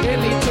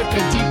 Billy took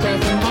a deep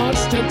breath and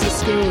marched into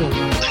school.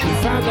 He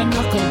found the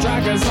knuckle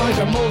draggers eyed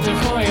them all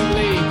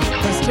defiantly.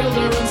 Pressed tilde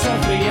and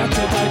softly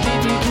uttered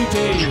IDDQD.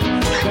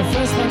 The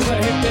first punch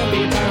that hit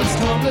Billy bounced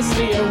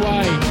harmlessly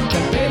away.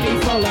 Then Billy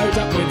followed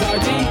up with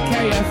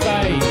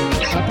IDKFA.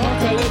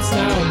 Apocalypse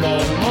now,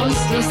 more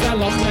monstrous than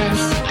Loch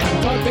Ness.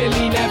 But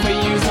Billy never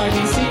used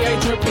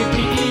IDCHOPPERS.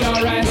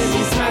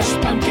 He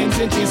smashed pumpkins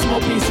into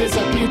small pieces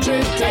of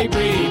putrid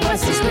debris.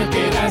 West as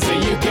crooked as a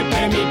UKIP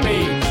MEP.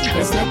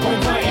 There's no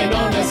point fighting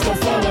honest or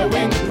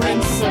following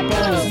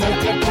principles. No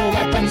clipper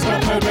weapons, no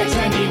code makes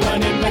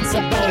anyone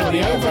invincible.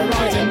 The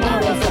overriding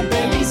moral from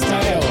Billy's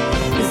tale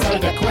is though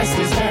the quest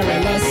is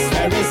perilous,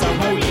 there is a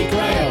holy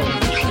grail.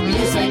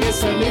 Losing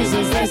is for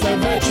losers, there's no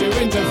virtue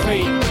in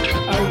defeat.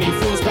 Only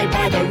fools play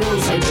by the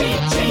rules, so cheat,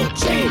 cheat,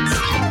 cheat.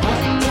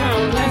 Up,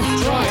 down,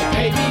 left, right,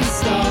 A, B,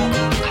 star.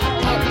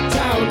 Up,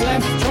 down,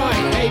 left,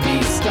 right, A, B,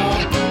 star.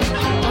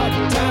 Up,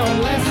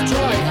 down, left,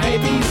 right, A,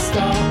 B,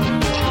 star.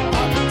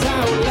 Up,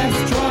 down,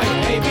 left, right,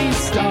 A, B,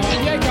 star.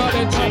 You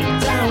gotta cheat.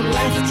 Up, down,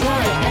 left,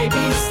 right, A, B,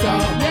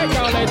 star. You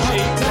gotta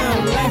cheat. Down,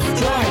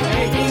 left, right,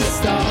 A, B,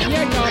 star.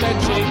 You gotta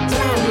cheat.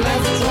 Down,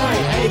 left,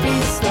 right, A, B,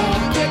 star.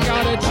 You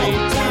gotta cheat.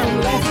 Down,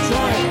 left,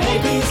 right, A,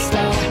 B,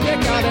 star. You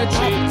gotta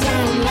cheat.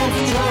 Down,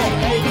 left, right,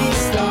 A, B,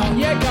 star.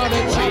 You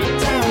gotta cheat.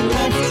 Down,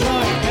 left,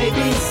 right, A,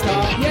 B,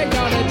 star. You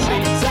gotta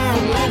cheat.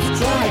 Down,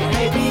 left, right,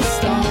 A, B,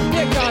 star.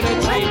 You gotta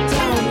cheat.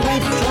 Down,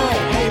 left,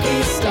 right, A,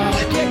 B, star.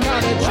 You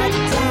gotta cheat.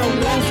 Down,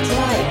 left,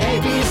 right, A,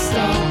 B,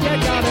 star. You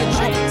gotta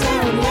cheat.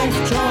 Down,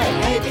 left, right,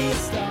 A, B,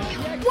 star.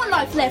 One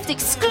Life Left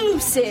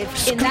exclusive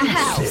in the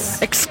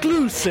house.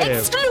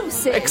 Exclusive.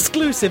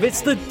 Exclusive.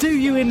 It's the Do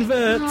You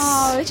Inverts.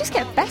 Oh, they just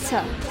get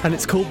better. And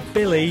it's called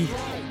Billy.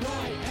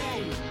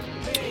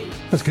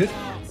 That's good.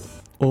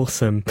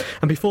 Awesome.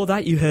 And before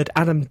that, you heard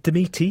Adam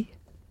Dimity.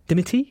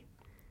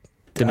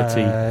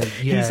 Yeah.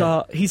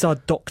 He's our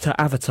Dr.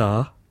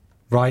 Avatar.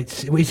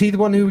 Right. Is he the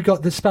one who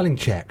got the spelling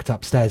checked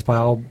upstairs by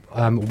our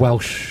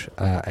Welsh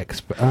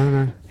expert? I don't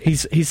know.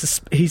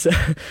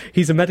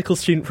 He's a medical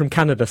student from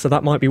Canada, so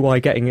that might be why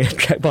getting it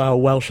checked by our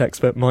Welsh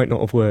expert might not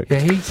have worked. Yeah,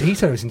 he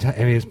said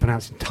it was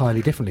pronounced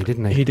entirely differently,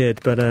 didn't he? He did,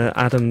 but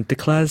Adam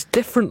declares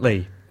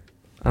differently,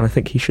 and I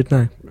think he should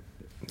know.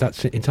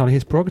 That's entirely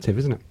his prerogative,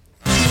 isn't it?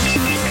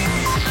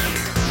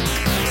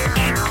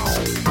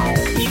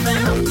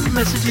 Email,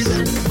 messages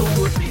and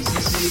forward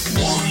PCC.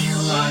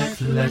 One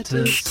Life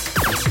Letters.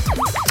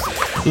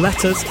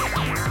 Letters.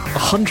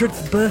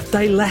 100th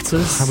birthday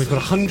letters. And we've got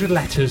 100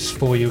 letters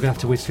for you. We're going to have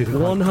to whiz through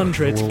them.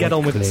 100. Get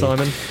on with it,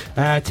 Simon.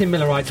 Tim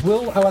Miller writes,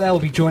 will OLL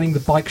be joining the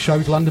bike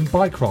show's London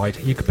bike ride?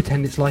 You could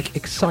pretend it's like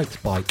Excite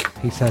Bike,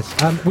 he says.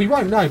 We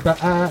won't know,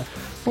 but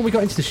when we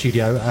got into the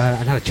studio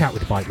and had a chat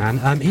with the bike man,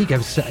 he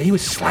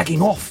was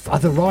slagging off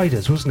other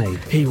riders, wasn't he?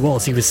 He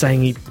was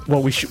saying we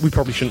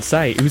probably shouldn't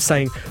say. He was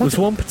saying there was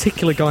one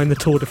particular guy in the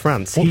Tour de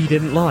France he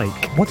didn't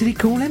like. What did he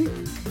call him?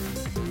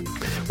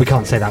 We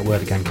can't say that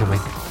word again, can we?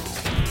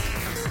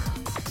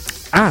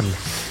 Anne.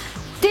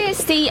 Dear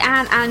Steve,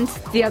 Anne, and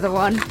the other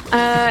one,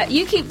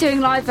 you keep doing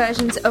live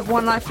versions of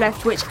One Life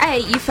Left, which A,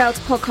 you failed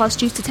to podcast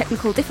due to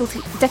technical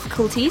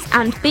difficulties,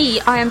 and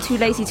B, I am too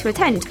lazy to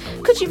attend.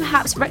 Could you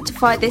perhaps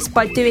rectify this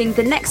by doing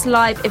the next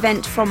live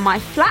event from my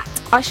flat?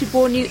 I should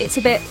warn you, it's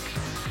a bit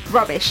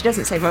rubbish. He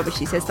doesn't say rubbish,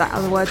 he says that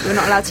other word we're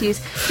not allowed to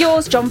use.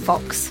 Yours, John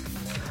Fox.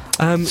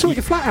 Sort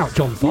your flat out,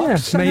 John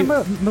Fox. Yeah,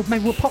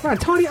 maybe we'll pop round.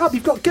 Tidy it up,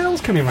 you've got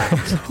girls coming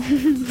round.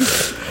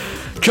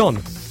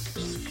 John,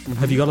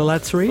 have you got a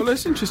letter to read? Well,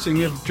 that's interesting.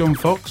 You have John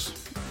Fox.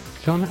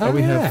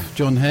 We have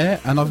John Hare,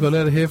 and I've got a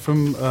letter here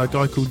from a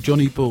guy called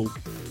Johnny Bull.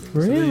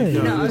 Really?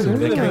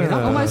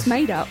 Almost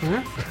made up.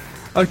 Yeah.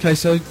 Okay,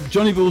 so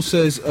Johnny Bull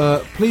says,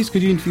 please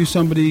could you interview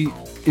somebody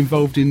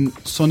involved in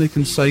Sonic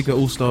and Sega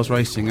All-Stars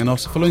Racing and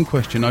ask the following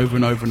question over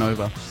and over and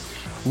over.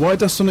 Why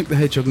does Sonic the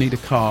Hedgehog need a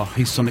car?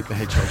 He's Sonic the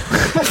Hedgehog.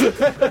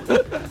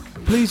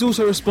 Please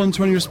also respond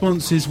to any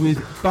responses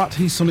with, but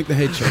he's Sonic the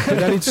Hedgehog,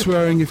 with added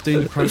swearing if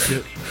deemed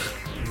appropriate.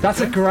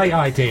 That's a great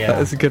idea. That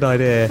is a good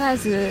idea.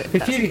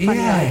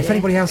 If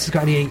anybody else has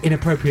got any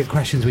inappropriate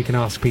questions we can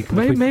ask people.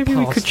 Maybe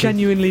we could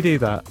genuinely do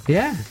that.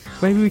 Yeah.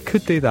 Maybe we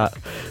could do that.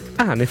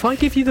 Anne, if I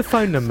give you the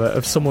phone number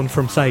of someone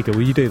from Sega,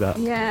 will you do that?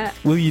 Yeah.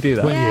 Will you do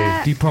that? Will Yeah.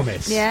 you? Do you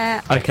promise?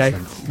 Yeah. Okay,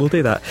 Excellent. we'll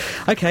do that.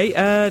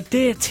 Okay,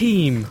 dear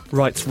team,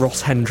 writes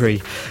Ross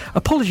Hendry.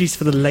 Apologies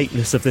for the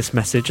lateness of this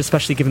message,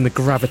 especially given the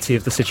gravity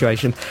of the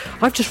situation.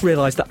 I've just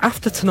realised that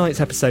after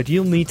tonight's episode,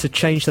 you'll need to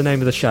change the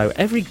name of the show.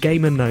 Every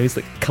gamer knows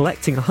that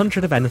collecting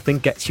 100 of anything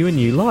gets you a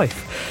new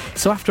life.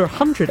 So after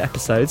 100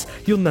 episodes,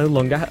 you'll no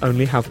longer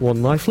only have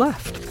one life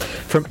left.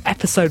 From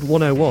episode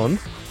 101...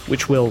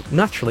 which will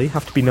naturally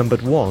have to be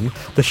numbered 1,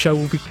 the show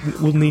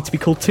will need to be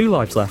called 2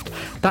 Lives Left.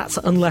 That's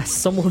unless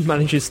someone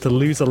manages to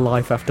lose a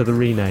life after the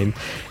rename,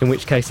 in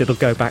which case it'll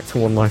go back to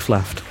 1 life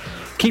left.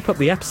 Keep up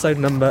the episode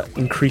number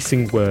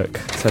increasing work,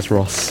 says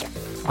Ross.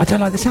 I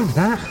don't like the sound of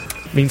that.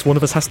 Means one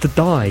of us has to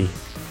die.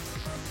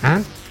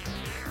 Anne?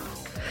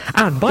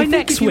 And by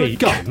next week...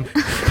 Gone,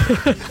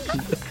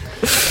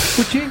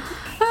 would you?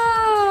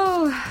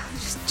 Oh,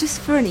 just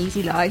for an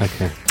easy life.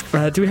 Okay.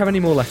 Do we have any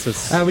more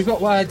letters? We've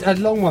got a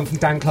long one from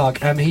Dan Clark.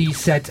 He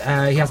said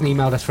he hasn't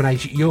emailed us for an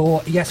age.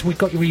 Yes, we've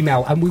got your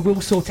email, and we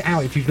will sort it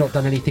out if you've not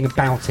done anything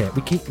about it.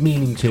 We keep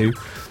meaning to.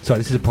 Sorry,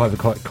 this is a private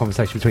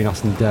conversation between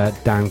us and Dan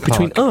Clark.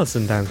 Between us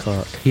and Dan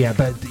Clark? Yeah,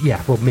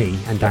 me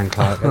and Dan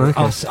Clark.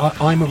 Okay.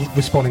 I'm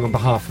responding on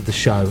behalf of the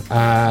show.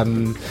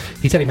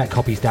 He said he met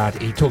Copy's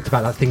dad. He talked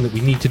about that thing that we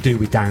need to do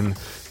with Dan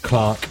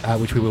Clark,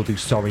 which we will do.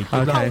 Sorry.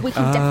 Okay. We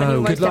can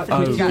definitely, luck.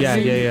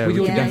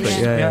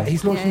 Yeah.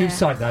 He's launched a new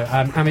site though,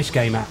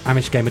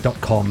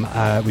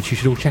 amishgamer.com, which you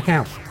should all check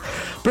out.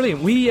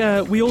 Brilliant.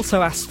 We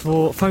also asked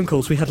for phone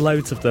calls. We had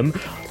loads of them.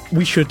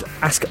 We should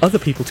ask other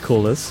people to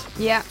call us.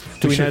 Yeah.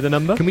 Do we know the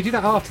number? Can we do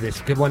that after this?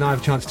 When I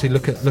have a chance to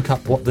look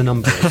up what the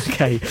number is.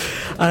 Okay.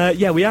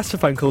 We asked for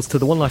phone calls to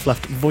the One Life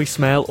Left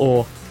voicemail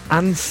or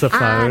answer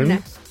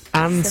phone.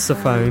 Answer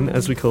phone,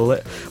 as we call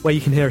it, where you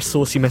can hear a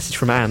saucy message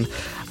from Anne.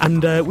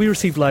 And we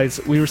received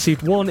loads. We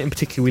received one in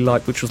particular we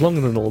liked, which was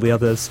longer than all the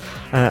others,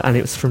 and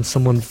it was from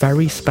someone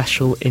very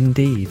special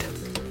indeed.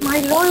 My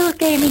loyal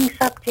gaming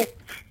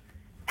subjects,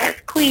 as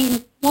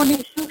Queen, one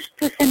is used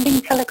to sending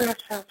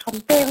telegraphs out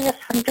on various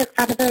 100th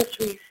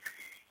anniversaries.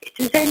 It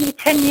was only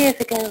 10 years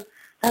ago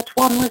that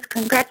one was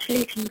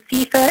congratulating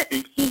FIFA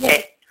and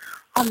EA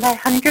on their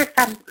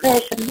 100th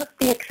version of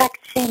the exact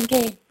same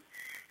game.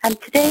 And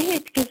today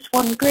it gives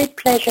one great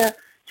pleasure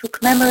to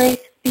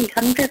commemorate the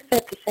 100th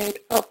episode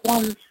of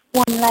one's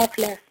One Life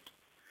Left.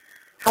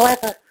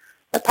 However,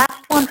 the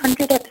past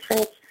 100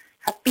 episodes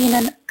have been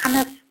an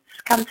annus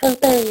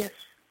scandalous.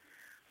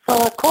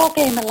 For a core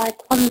gamer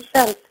like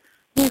oneself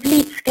with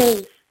lead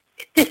skills,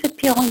 it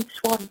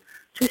disappoints one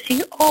to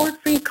see all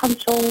 3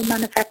 console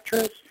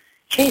manufacturers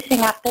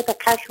chasing after the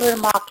casual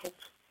market.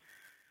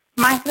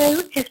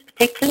 Milo is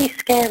particularly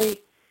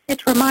scary.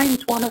 It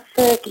reminds one of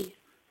Fergie.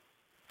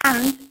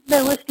 And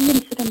there was the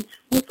incident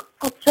with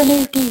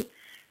Obscenity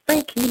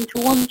breaking into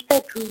one's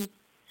bedroom.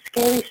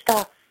 Scary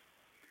stuff.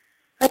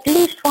 At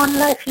least 1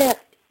 life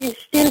left is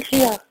still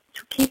here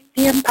to keep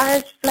the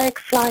Empire's flag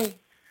flying.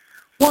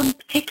 One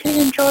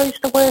particularly enjoys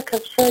the work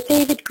of Sir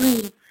David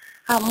Green,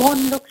 and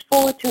one looks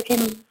forward to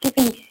giving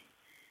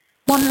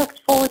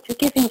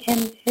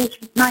him his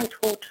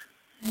knighthood.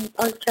 I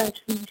apologize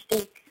for the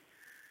mistake.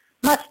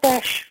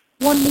 Mustache,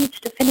 one needs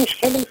to finish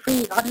Halo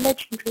Free on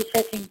legendary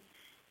setting.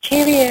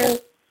 Cheerio.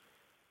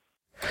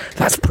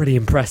 That's pretty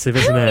impressive,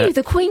 isn't Who it? knew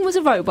the Queen was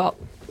a robot?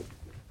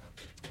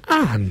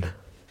 Anne.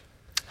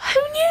 Who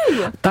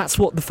knew? That's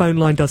what the phone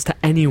line does to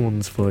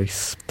anyone's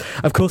voice.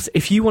 Of course,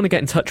 if you want to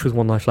get in touch with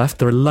One Life Left,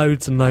 there are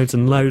loads and loads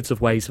and loads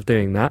of ways of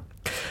doing that.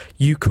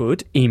 You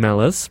could email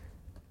us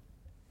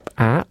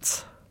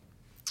at...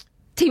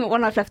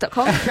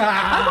 team@onelifeleft.com.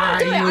 I won't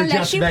do it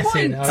unless you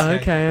point.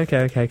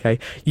 Okay.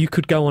 You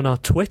could go on our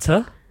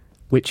Twitter,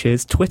 which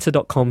is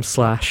twitter.com/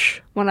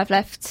 One Life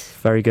Left.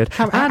 Very good.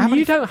 And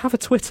you don't have a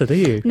Twitter, do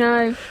you?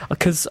 No.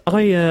 Because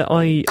I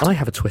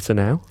have a Twitter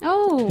now.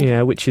 Oh.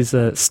 Yeah, which is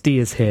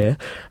Steers here.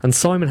 And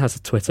Simon has a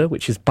Twitter,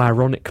 which is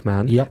Byronic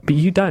Man. Yep. But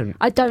you don't.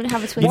 I don't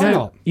have a Twitter. Why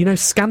not? You know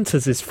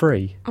Scanters is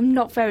free. I'm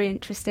not very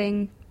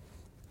interesting.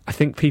 I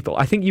think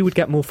you would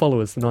get more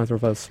followers than either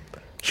of us.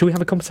 Should we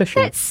have a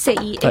competition? Let's see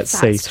if Let's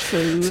that's see.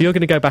 true. So you're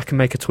going to go back and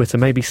make a Twitter,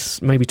 maybe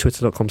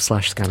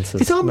twitter.com/Scanters.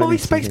 Is our Maybe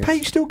MySpace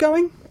page still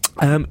going?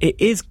 It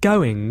is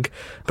going,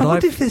 but I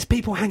wonder if there's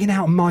people hanging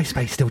out on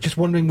MySpace still, just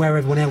wondering where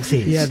everyone else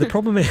is. Yeah, the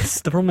problem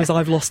is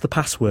I've lost the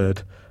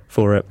password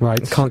for it.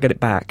 Right. Can't get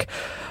it back.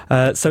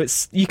 So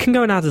you can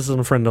go and add us as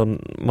a friend on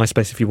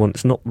MySpace if you want.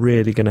 It's not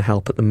really going to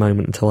help at the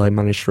moment until I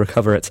manage to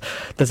recover it.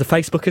 There's a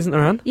Facebook, isn't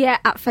there, Anne? Yeah,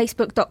 at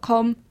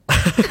facebook.com.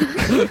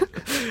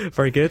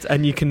 Very good.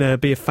 And you can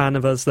be a fan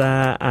of us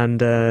there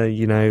and,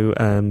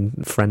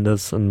 friend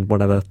us and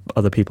whatever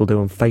other people do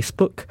on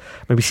Facebook.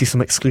 Maybe see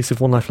some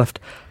exclusive One Life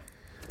Left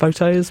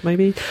photos,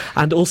 maybe.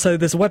 And also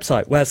there's a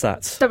website. Where's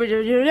that?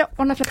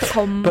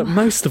 www.onelifeleft.com. But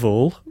most of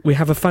all, we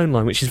have a phone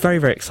line, which is very,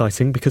 very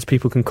exciting because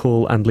people can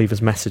call and leave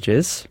us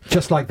messages.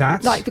 Just like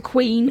that? Like the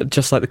Queen.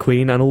 Just like the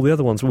Queen and all the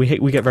other ones. We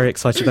get very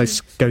excited. Those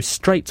go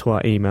straight to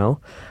our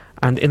email.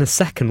 And in a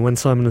second, when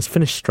Simon has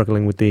finished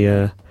struggling with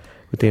the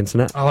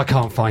internet... Oh, I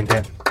can't find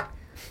it.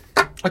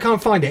 I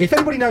can't find it. If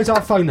anybody knows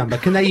our phone number,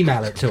 can they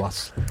email it to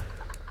us?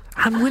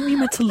 And when you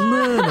meant to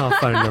learn our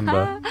phone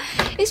number?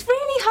 It's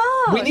really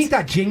hard. We need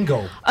that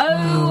jingle.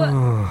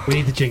 Oh. We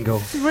need the jingle.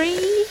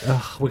 3.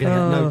 Ugh, we're going to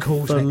get no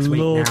calls next week now. For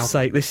Lord's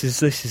sake, this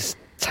is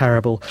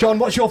terrible. John,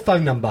 what's your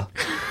phone number?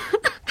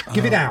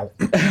 Give it out.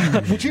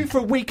 Would you, for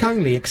a week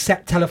only,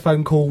 accept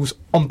telephone calls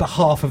on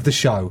behalf of the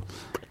show?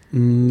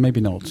 Maybe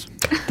not.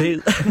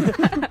 This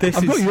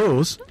I've got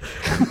yours.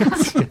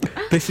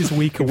 This is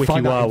Weeka Wiki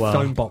Find out in Wawa.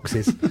 phone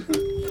boxes.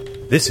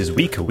 This is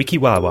Weeka Wiki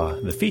Wawa,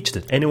 the feature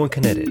that anyone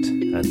can edit.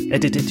 And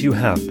edit it you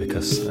have,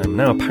 because I'm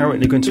now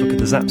apparently going to look at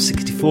the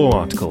Zap64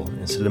 article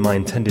instead of my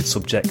intended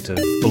subject of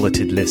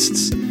bulleted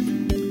lists.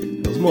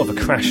 I was more of a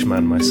crash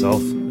man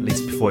myself, at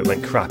least before it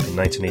went crap in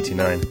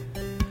 1989.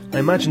 I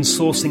imagine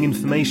sourcing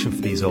information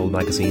for these old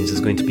magazines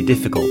is going to be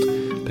difficult,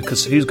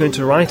 because who's going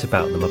to write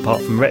about them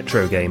apart from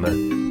Retro Gamer?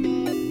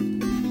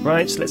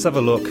 Right, let's have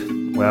a look.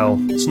 Well,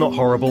 it's not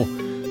horrible.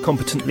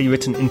 Competently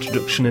written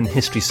introduction and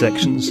history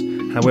sections.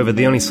 However,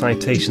 the only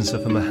citations are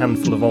from a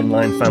handful of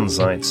online fan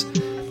sites.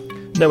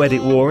 No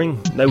edit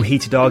warring, no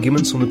heated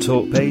arguments on the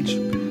talk page.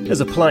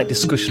 There's a polite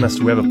discussion as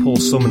to whether Paul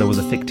Sumner was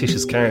a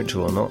fictitious character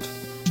or not.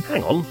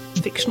 Hang on,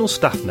 fictional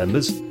staff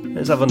members?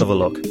 Let's have another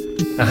look.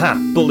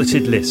 Aha,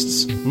 bulleted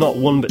lists. Not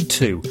one but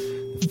 2.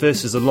 The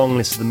first is a long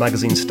list of the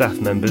magazine staff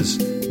members.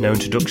 No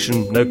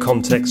introduction, no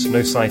context,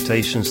 no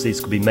citations. These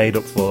could be made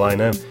up for all I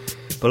know.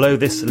 Below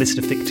this, a list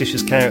of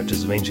fictitious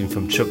characters ranging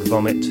from Chuck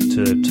Vomit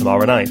to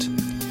Tomorrow Night.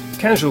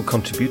 Casual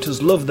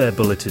contributors love their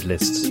bulleted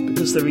lists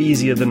because they're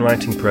easier than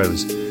writing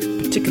prose,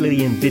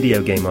 particularly in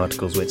video game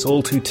articles where it's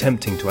all too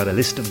tempting to add a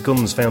list of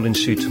guns found in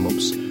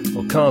shoot-'em-ups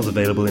or cars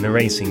available in a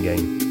racing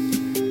game.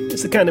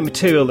 It's the kind of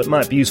material that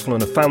might be useful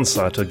on a fan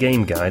site or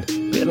game guide,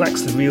 but it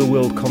lacks the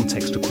real-world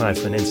context required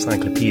for an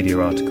encyclopedia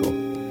article.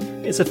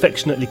 It's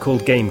affectionately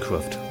called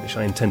Gamecraft, which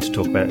I intend to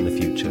talk about in the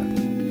future.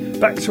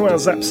 Back to our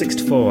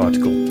Zap64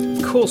 article.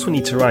 Of course we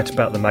need to write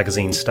about the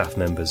magazine staff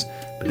members,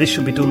 but this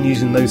should be done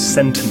using those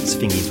sentence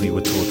thingies we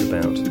were taught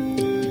about.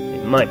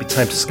 It might be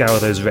time to scour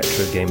those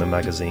Retro Gamer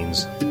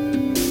magazines.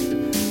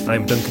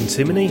 I'm Duncan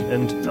Timoney,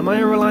 and am I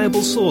a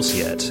reliable source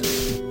yet?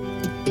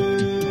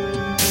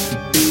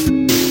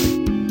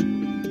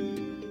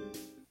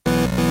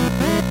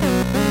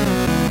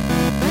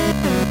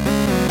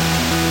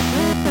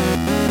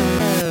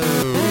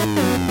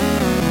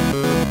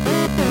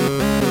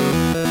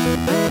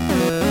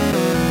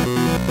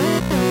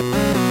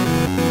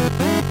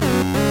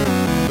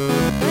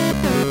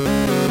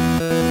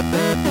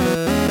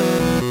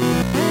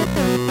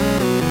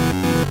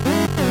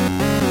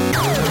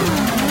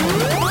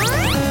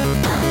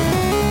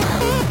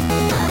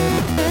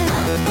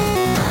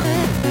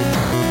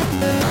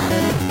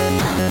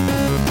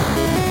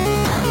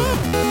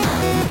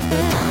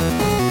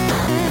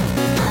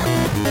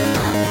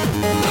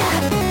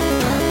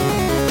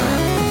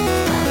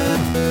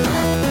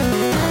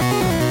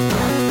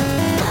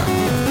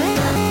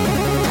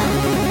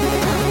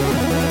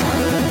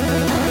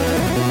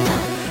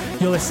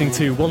 Listening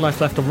to One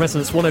Life Left on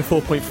Resonance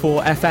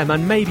 104.4 FM,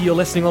 and maybe you're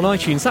listening on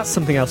iTunes. That's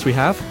something else we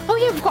have. Oh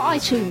yeah, we've got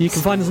iTunes. You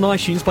can find us on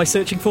iTunes by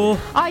searching for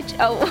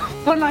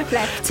One Life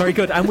Left. Very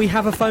good. And we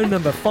have a phone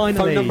number,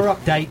 finally. Phone number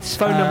updates.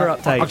 Phone number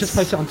updates. I'll just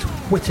post it on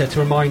Twitter to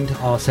remind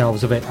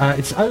ourselves of it.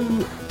 It's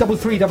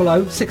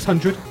 03300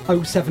 600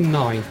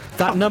 079.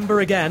 That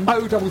number again.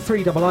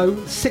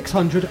 03300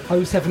 600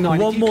 079.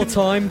 One more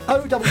time.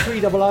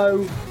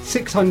 03300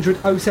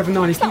 600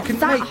 079. If you can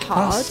make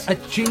us a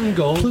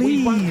jingle, please.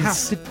 We won't have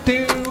to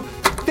do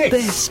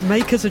this.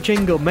 Make us a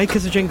jingle,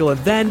 and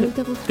then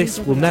this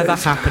will never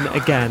happen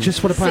again.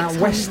 Just want to point out,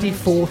 Westy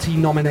 40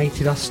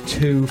 nominated us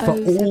for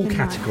all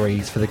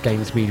categories for the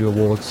Games Media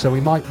Awards, so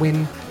we might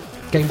win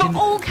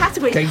all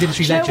categories. Games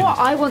Industry Do you Legend. know what?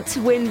 I want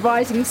to win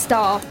Rising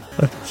Star.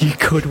 You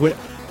could win.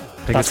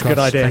 That's a good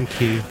idea. Thank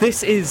you.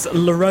 This is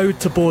Le Road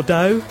to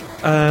Bordeaux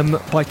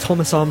by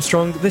Thomas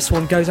Armstrong. This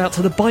one goes out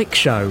to the Bike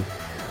Show.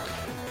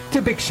 Do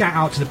a big shout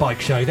out to the Bike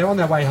Show. They're on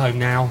their way home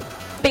now.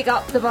 Big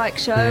up the Bike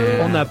Show.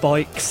 Yeah. On their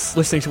bikes,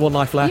 listening to One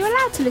Life Left. You're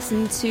allowed to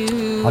listen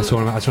to... I saw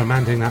a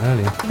man doing that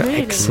earlier.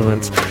 Really?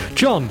 Excellent.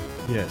 John,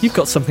 Yes. you've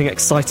got something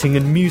exciting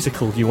and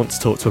musical you want to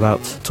talk to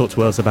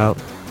us about,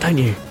 don't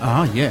you?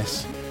 Ah,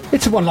 yes.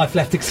 It's a One Life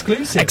Left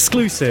exclusive.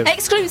 Exclusive.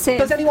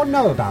 Does anyone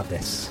know about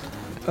this?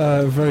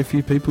 Very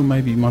few people,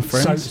 maybe my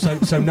friends.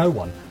 So no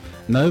one?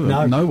 No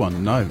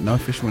one. No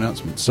official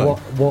announcement. So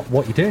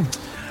What you doing?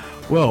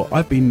 Well,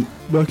 I've been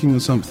working on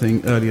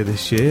something earlier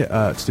this year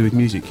to do with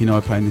music. You know,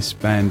 I play in this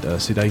band,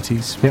 Sid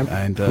 80s,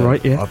 and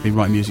I've been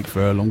writing music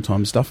for a long time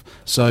and stuff.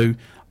 So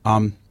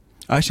I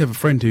actually have a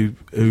friend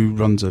who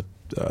runs a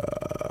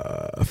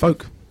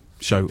folk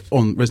show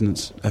on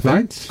Resonance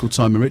FM called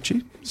Simon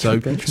Ritchie. So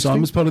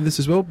Simon's part of this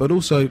as well, but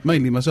also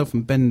mainly myself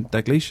and Ben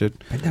Dalglish,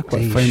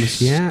 quite a famous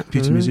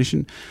computer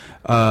musician.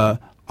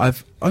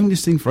 I've owned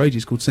this thing for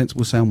ages called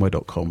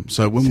SensibleSoundware.com.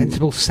 So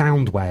Sensible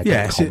Soundware.com.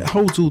 Yes, it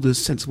holds all the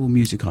sensible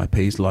music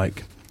IPs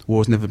like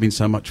War's never been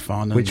so much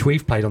fun. Which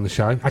we've played on the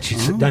show.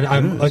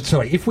 Actually,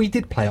 sorry, if we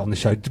did play it on the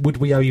show, would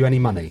we owe you any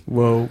money?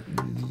 Well,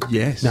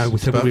 yes. No,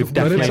 we've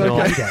definitely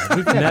not.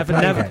 We've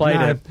never played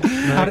it.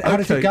 How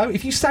does it go?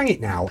 If you sang it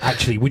now,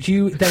 actually, would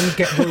you then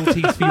get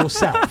royalties for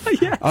yourself?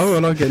 Yes. Oh,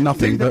 well, I get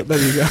nothing, but there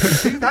you go.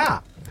 Do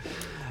that.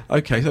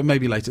 Okay, so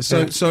maybe later.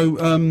 So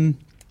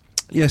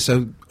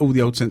all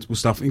the old sensible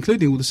stuff,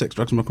 including all the sex,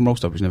 drugs and rock and roll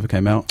stuff, which never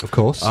came out. Of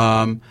course.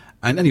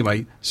 And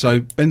anyway,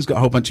 so Ben's got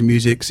a whole bunch of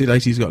music, Sid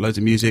 80's got loads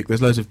of music,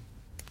 there's loads of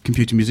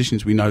computer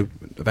musicians we know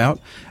about,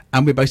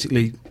 and we're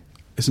basically,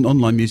 it's an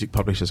online music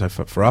publisher, so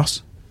for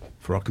us,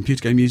 for our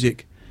computer game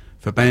music,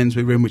 for bands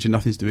we're in which are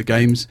nothing to do with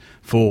games,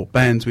 for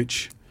bands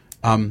which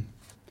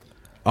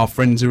our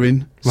friends are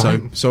in.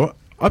 Right. So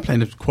I play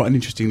in quite an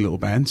interesting little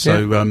band,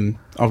 so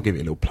I'll give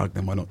it a little plug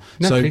then, why not?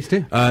 No, please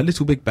do.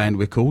 Little Big Band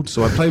we're called,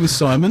 so I play with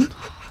Simon.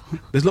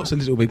 There's lots of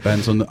little big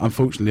bands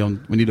unfortunately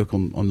when you look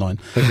online.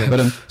 Okay.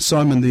 But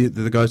Simon,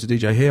 the guy's a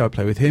DJ here. I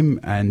play with him,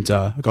 and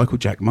a guy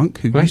called Jack Monk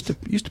who used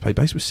to play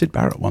bass with Sid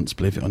Barrett once.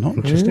 Believe it or not,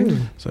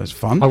 interesting. So it's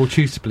fun. I will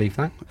choose to believe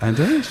that. And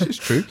it's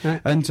true. Yeah.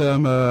 And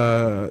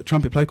a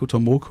trumpet player called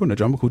Tom Walker and a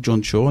drummer called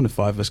John Shaw, and the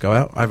five of us go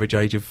out. Average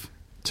age of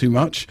too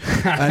much,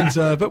 and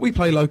but we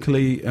play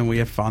locally and we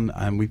have fun,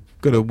 and we've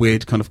got a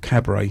weird kind of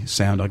cabaret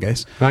sound, I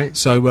guess. Right.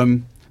 So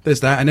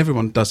there's that, and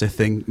everyone does their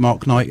thing.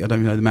 Mark Knight, I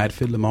don't know the Mad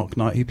Fiddler. Mark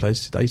Knight, he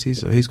plays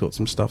 80s, so he's got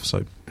some stuff.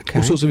 So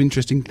all sorts of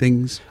interesting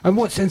things. And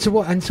what's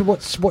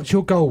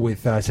your goal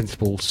with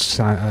Sensible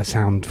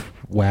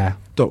Soundware?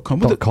 .com.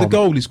 Well, the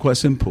goal is quite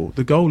simple.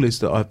 The goal is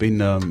that I've been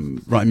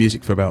writing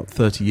music for about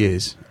 30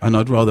 years, and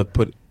I'd rather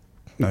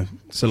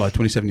so like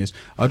 27 years.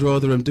 I'd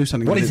rather do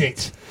something. What is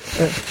it?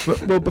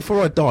 Well,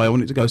 before I die, I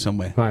want it to go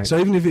somewhere. Right. So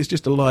even if it's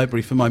just a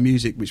library for my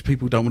music, which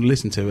people don't want to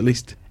listen to, at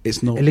least it's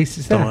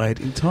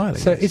died entirely.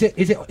 So is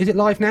it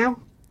live now?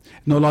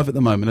 Not live at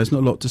the moment. There's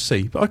not a lot to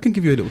see, but I can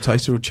give you a little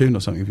taster or a tune or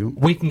something if you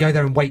want. We can go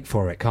there and wait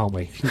for it, can't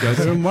we? You can go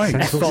there and wait.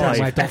 Sensible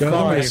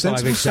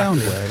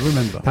Soundware.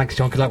 Remember. Thanks,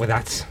 John. Good luck with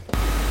that.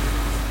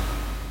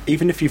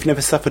 Even if you've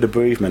never suffered a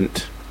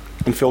bereavement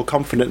and feel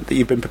confident that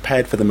you've been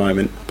prepared for the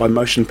moment by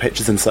motion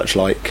pictures and such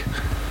like,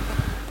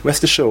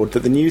 rest assured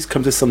that the news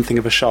comes as something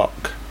of a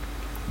shock.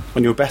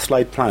 On your best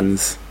laid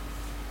plans,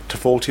 to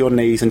fall to your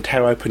knees and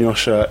tear open your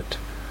shirt,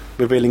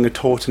 revealing a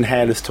taut and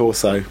hairless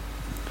torso,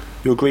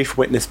 your grief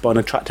witnessed by an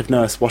attractive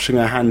nurse washing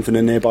her hands in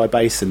a nearby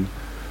basin,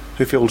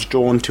 who feels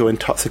drawn to your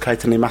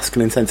intoxicatingly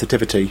masculine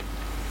sensitivity.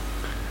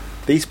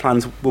 These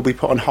plans will be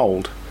put on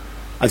hold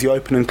as you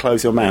open and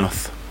close your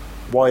mouth,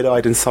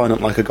 wide-eyed and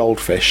silent like a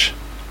goldfish,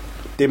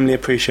 dimly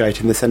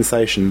appreciating the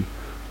sensation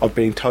of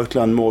being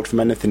totally unmoored from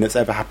anything that's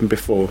ever happened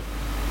before.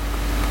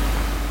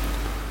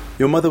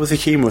 Your mother was a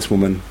humorous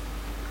woman.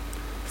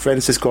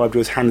 Friends described her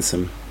as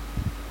handsome.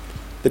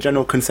 The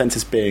general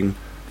consensus being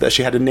that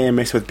she had a near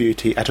miss with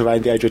beauty at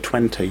around the age of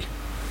 20.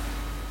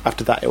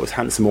 After that, it was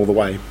handsome all the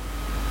way.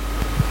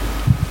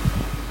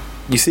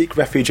 You seek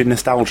refuge in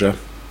nostalgia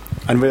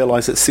and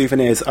realise that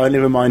souvenirs only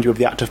remind you of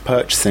the act of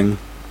purchasing,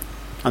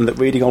 and that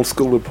reading old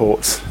school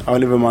reports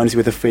only reminds you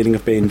of the feeling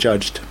of being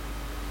judged.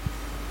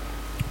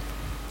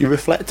 You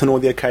reflect on all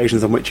the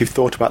occasions on which you've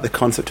thought about the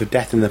concept of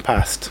death in the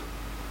past,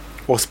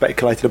 or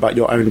speculated about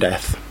your own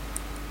death,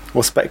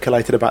 or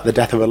speculated about the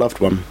death of a loved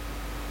one.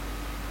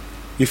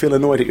 You feel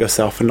annoyed at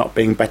yourself for not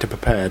being better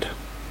prepared.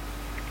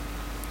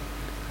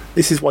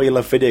 This is why you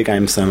love video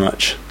games so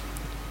much.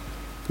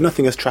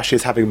 Nothing as trashy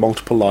as having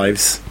multiple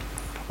lives,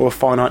 or a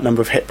finite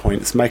number of hit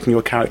points making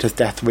your character's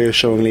death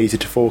reassuringly easy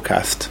to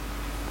forecast.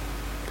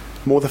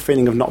 More the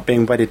feeling of not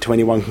being wedded to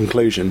any one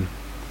conclusion,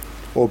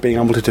 or being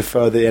able to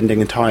defer the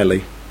ending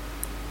entirely.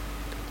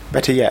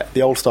 Better yet,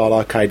 the old-style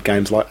arcade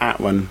games like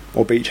Outrun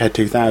or Beachhead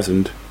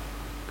 2000,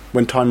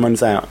 when time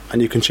runs out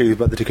and you can choose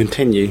whether to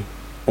continue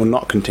or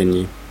not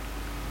continue.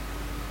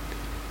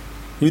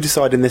 You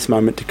decide in this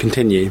moment to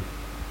continue,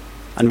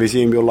 and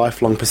resume your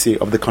lifelong pursuit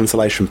of the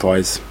consolation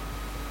prize.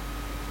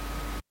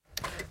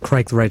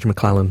 Craig the Rage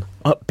McClellan,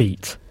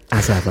 upbeat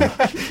as ever.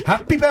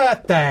 Happy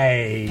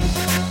birthday!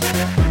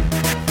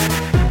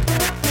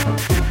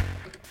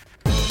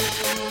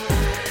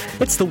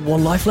 It's the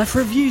One Life Left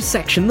review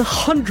section, the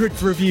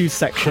 100th review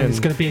section.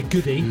 It's going to be a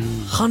goodie.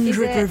 100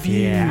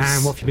 reviews. Yeah,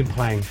 and what have you been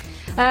playing?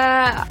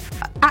 At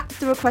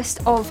the request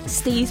of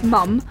Steve's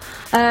mum,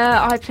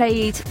 I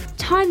played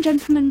Time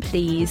Gentlemen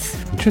Please.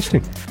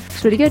 Interesting.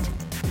 It's really good.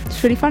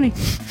 It's really funny.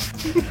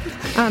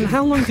 And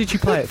how long did you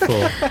play it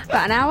for?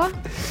 About an hour.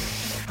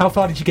 How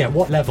far did you get?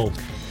 What level?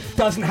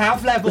 Doesn't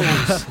have levels.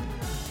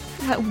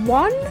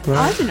 One? Right.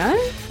 I don't know.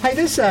 Hey,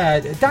 there's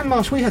Dan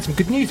Marshall. We had some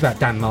good news about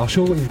Dan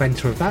Marshall,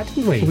 inventor of that,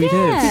 didn't we? We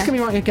did. He's going to be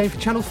writing a game for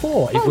Channel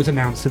 4. It was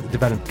announced at the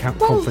development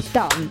conference.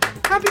 Done.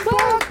 Happy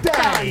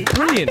birthday!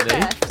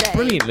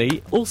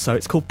 Brilliantly. Also,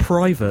 it's called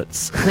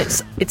Privates,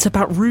 and it's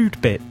about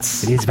rude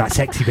bits. It is about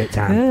sexy bits,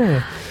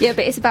 Dan. Yeah,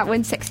 but it's about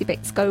when sexy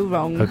bits go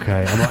wrong.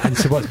 Okay. And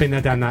so what's been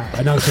there, Dan?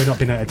 No, sorry, not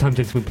been there. Time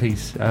Gentlemen,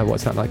 Please.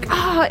 What's that like?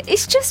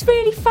 It's just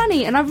really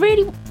funny, and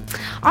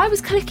I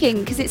was clicking,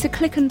 because it's a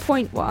click and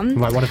point one.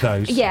 Right, one of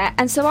those. Yeah,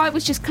 and so I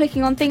was just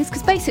clicking on things,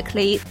 because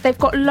basically they've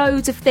got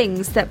loads of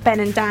things that Ben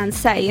and Dan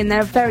say, and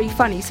they're very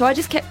funny. So I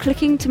just kept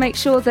clicking to make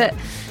sure that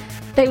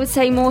they would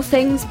say more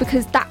things,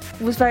 because that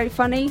was very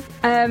funny.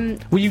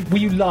 Were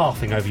you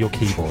laughing over your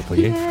keyboard, were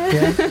you?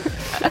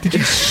 Yeah. Did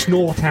you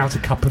snort out a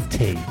cup of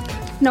tea?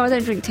 No, I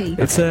don't drink tea.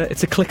 It's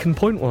a click and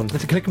point one.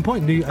 It's a click and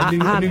point. New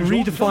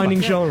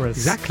redefining genre. genres.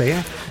 Exactly,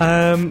 yeah.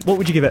 What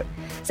would you give it?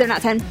 7 out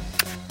of 10.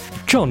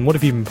 John, what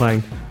have you been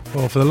playing?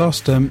 Well, for the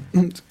last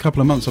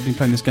couple of months, I've been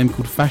playing this game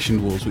called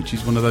Fashion Wars, which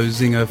is one of those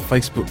Zynga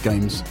Facebook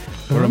games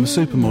where I'm a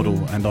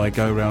supermodel and I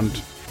go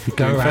around. You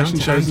go around fashion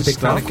shows and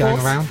stuff. Going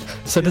around.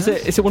 So is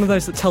it one of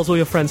those that tells all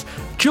your friends,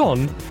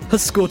 John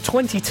has scored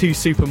 22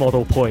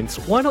 supermodel points.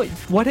 Why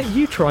don't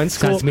you try and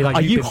score? Sounds to me like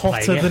Are you've you been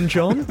hotter playing than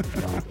John?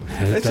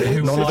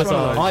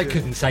 I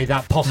couldn't say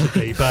that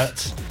possibly,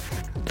 but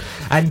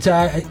and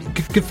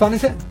good fun,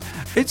 is it?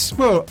 It's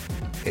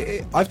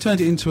I've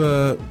turned it into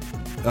a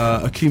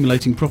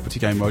accumulating property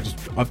game where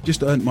I've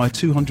just earned my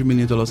 $200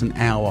 million an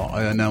hour.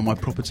 I earn now my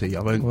property.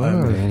 I've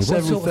earned several what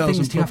sort of thousand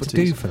things do you have to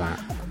properties. do for that?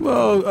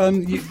 Well,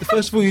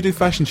 first of all, you do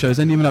fashion shows,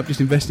 then you end up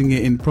just investing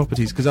it in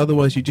properties, because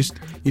otherwise you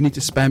need to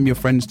spam your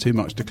friends too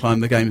much to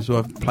climb the game, so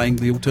I'm playing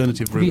the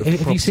alternative route of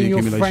property Have you seen your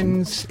accumulation.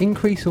 friends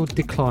increase or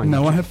decline?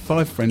 No, I have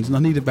 5 friends, and I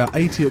need about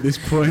 80 at this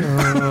point.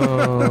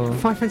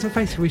 5 friends on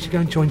Facebook. We should go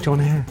and join John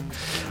Hare.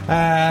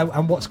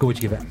 And what score would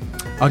you give it?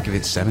 I'd give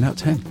it 7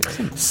 out of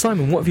 10.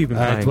 Simon, what have you been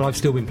playing? Well, I've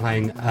still been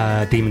playing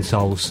Demon's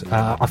Souls.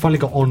 I finally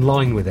got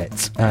online with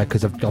it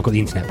because I've got the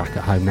internet back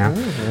at home now.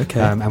 Oh, okay.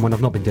 And when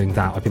I've not been doing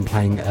that, I've been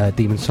playing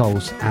Demon's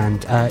Souls.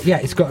 And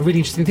it's got a really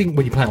interesting thing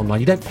when you play it online.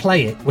 You don't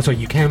play it. Well, sorry,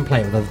 you can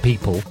play it with other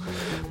people.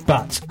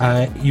 But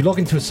you log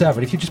into a server,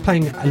 and if you're just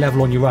playing a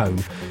level on your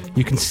own,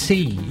 you can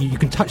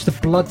touch the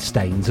blood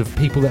stains of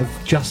people that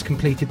have just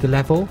completed the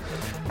level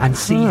and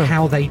see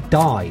how they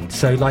died.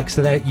 So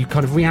you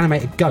kind of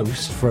reanimate a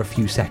ghost for a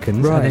few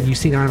seconds, and then you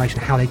see the animation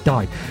of how they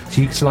died.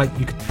 So you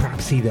could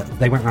perhaps see that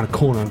they went around a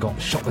corner and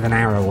got shot with an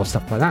arrow or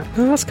stuff like that.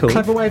 Oh, that's cool.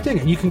 Clever way of doing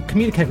it. And you can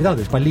communicate with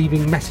others by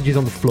leaving messages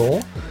on the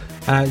floor.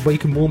 Where you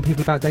can warn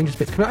people about dangerous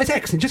bits. It's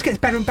excellent. It just gets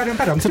better and better and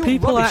better. Do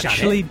people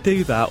actually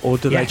do that, or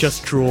do they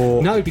just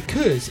draw? No,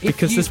 because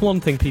there's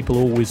one thing people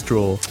always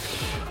draw.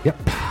 Yep.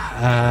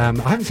 I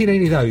haven't seen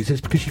any of those.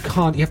 It's because you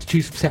have to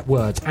choose set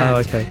words.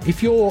 And okay.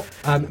 If your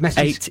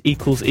message 8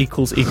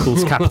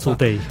 = capital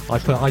D.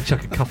 I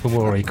chuck a couple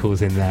more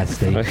equals in there,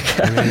 Steve.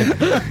 Okay. And then,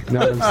 you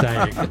know what I'm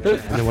saying? And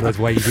then one of those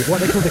wavy.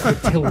 What they're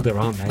called tilde,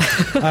 aren't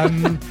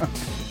they?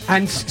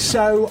 And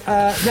so,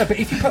 but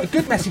if you put a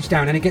good message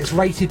down and it gets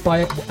rated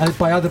by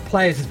other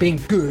players as being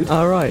good,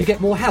 you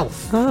get more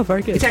health. Oh,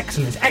 very good. It's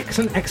excellent. It's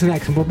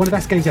excellent. One of the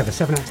best games ever.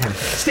 7 out of 10.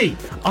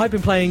 Steve, I've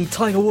been playing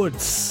Tiger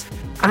Woods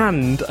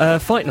and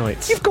Fight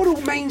Nights. You've got all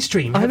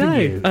mainstream, haven't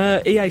you?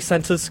 EA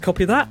sent us a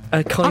copy of that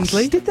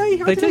kindly. Did they?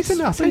 How did they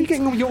send us? How are you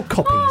getting all your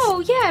copies?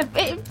 Oh, yeah.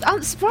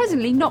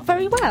 Surprisingly, not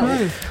very well.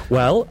 No.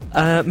 Well,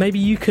 maybe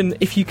you can,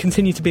 if you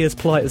continue to be as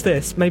polite as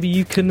this, maybe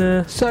you can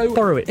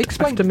borrow it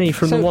after me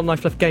from the One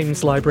Life Left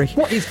Games library.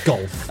 What is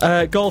golf?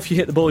 Golf, you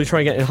hit the ball, you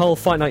try and get in a hole.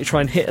 Fight Night, you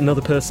try and hit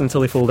another person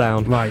until they fall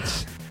down.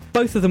 Right.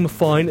 Both of them are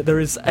fine.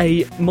 There is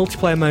a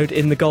multiplayer mode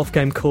in the golf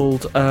game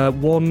called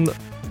One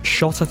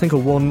Shot, I think,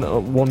 or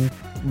one.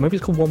 Maybe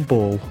it's called One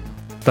Ball.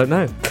 Don't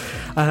know.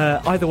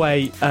 Either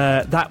way,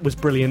 that was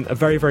brilliant. A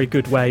very, very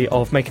good way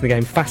of making the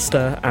game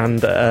faster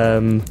and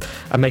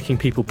making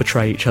people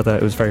betray each other.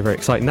 It was very, very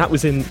exciting. That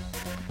was in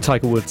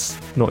Tiger Woods,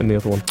 not in the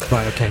other one.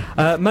 Right, okay.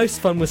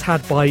 Most fun was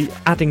had by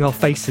adding our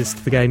faces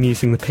to the game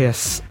using the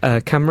PS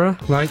camera.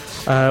 Right.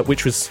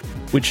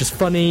 Which is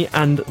funny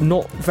and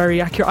not very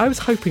accurate. I was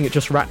hoping it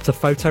just wrapped a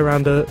photo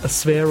around a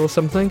sphere or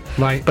something.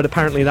 Right. But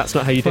apparently that's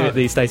not how you do it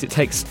these days. It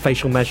takes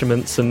facial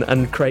measurements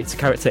and creates a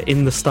character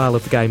in the style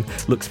of the game.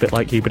 Looks a bit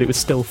like you, but it was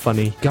still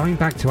funny. Going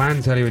back to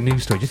Anne's earlier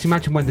news story, just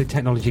imagine when the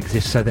technology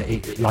exists so that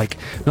it, not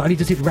only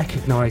does it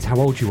recognise how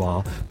old you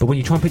are, but when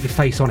you try and put your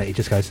face on it, it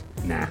just goes,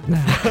 nah.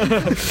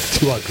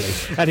 Too ugly.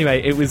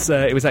 Anyway, it was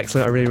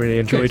excellent. I really, really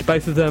enjoyed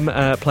both of them.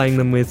 Playing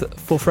them with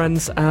 4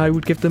 friends, I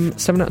would give them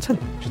 7 out of 10.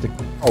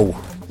 Oh.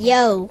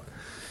 Yo.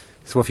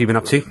 So what have you been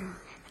up to?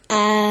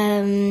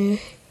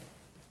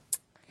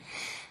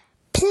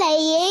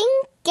 Playing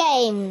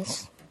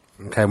games.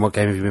 Okay, and what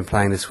game have you been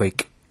playing this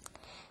week?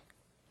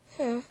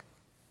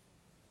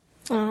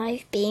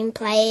 I've been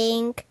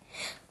playing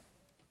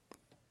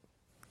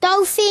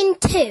Dolphin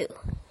 2.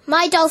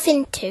 My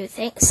Dolphin 2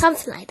 thing,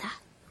 something like that.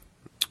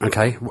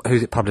 Okay,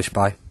 who's it published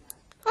by?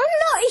 I'm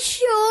not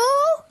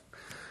sure.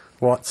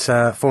 What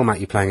format are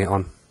you playing it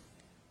on?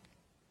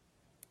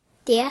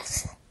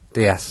 DS.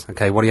 DS,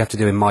 okay. What do you have to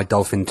do in My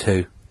Dolphin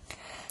 2?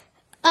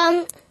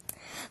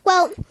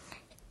 Well,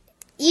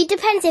 it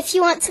depends if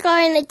you want to go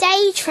on a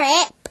day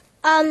trip.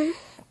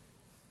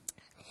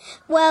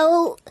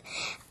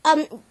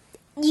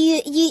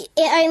 It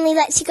only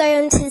lets you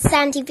go onto the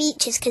sandy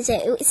beaches because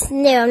it's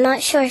new. I'm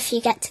not sure if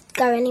you get to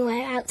go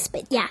anywhere else,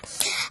 but yeah.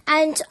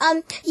 And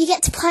you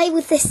get to play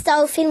with this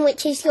dolphin,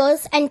 which is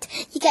yours, and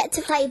you get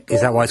to play.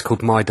 Is that why it's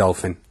called My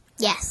Dolphin?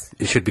 Yes.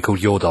 It should be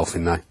called Your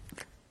Dolphin, though.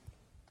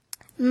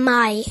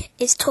 My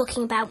is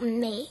talking about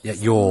me. Yeah,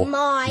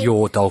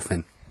 your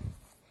dolphin.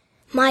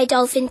 My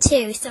dolphin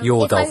too. So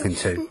Your if dolphin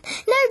too.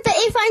 No, but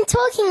if I'm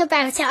talking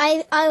about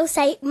it, I'll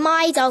say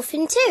my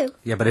dolphin too.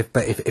 Yeah, but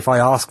if I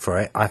ask for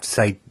it, I have to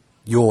say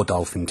your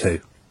dolphin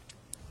too.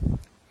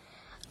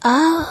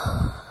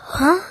 Oh,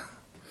 huh?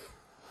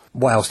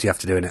 What else do you have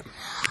to do in it?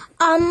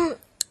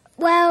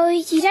 Well,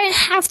 you don't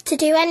have to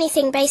do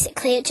anything.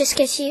 Basically, it just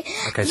gives you.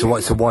 Okay, so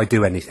why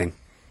do anything?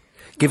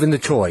 Given the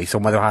choice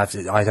on whether I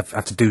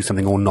have to do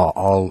something or not,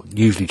 I'll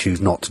usually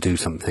choose not to do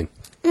something.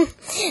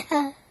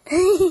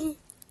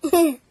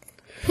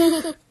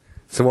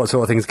 So what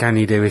sort of things can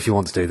you do if you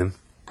want to do them?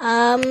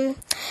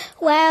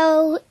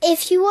 Well,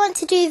 if you want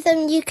to do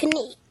them, you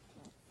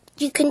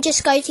can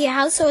just go to your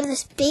house or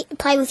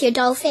play with your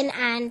dolphin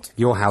and...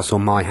 Your house or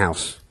my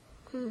house?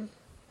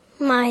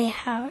 My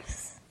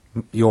house.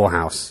 Your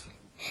house.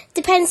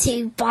 Depends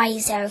who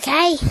buys,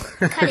 okay?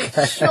 Kind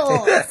of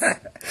short.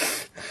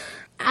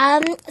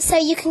 So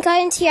you can go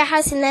into your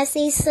house and there's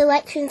these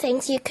selection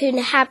things. You can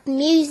have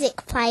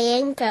music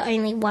playing, but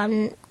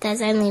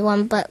there's only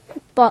one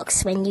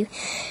box when you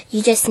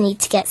just need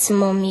to get some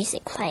more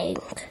music playing.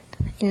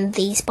 In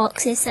these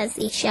boxes, there's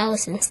these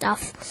shells and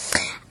stuff.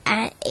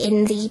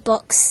 In the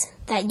box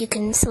that you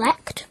can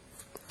select.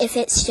 If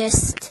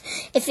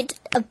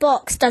a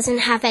box doesn't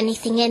have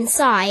anything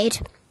inside.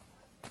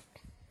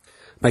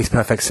 Makes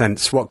perfect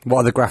sense. What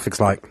are the graphics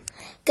like?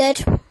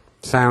 Good.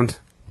 Sound?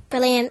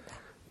 Brilliant.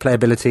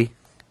 Playability?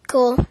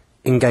 Cool.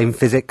 In-game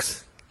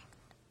physics?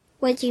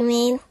 What do you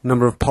mean?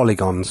 Number of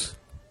polygons?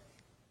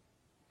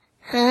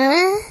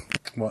 Huh?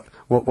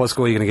 What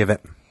score are you going to give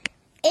it?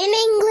 In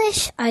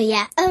English? Oh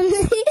yeah.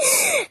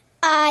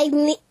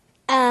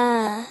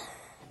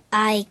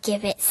 I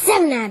give it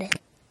 7 out of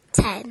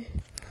 10.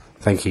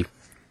 Thank you.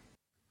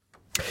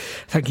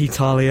 Thank you,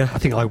 Talia. I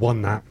think I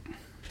won that.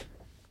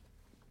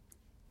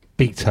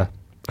 Beat her.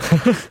 Do you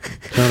know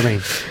what I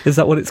mean? Is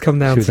that what it's come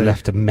down to? She was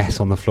left a mess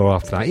on the floor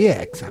after that. Yeah,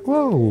 exactly.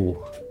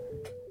 Whoa.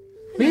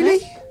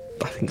 Really?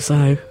 I think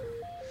so.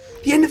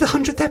 The end of the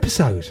 100th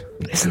episode.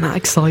 Isn't that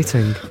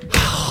exciting?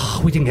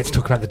 We didn't get to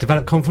talk about the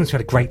Develop Conference. We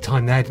had a great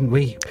time there, didn't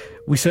we?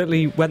 We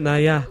certainly went there,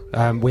 yeah.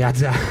 We had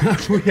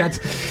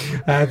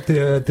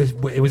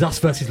it was us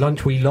versus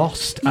lunch. We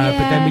lost, but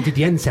then we did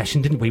the end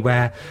session, didn't we?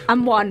 Where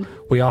and won.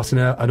 We asked an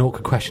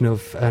awkward question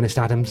of Ernest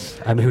Adams,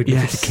 who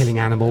admitted to killing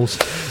animals.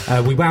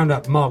 We wound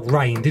up Mark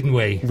Rain, didn't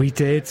we? We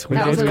did. We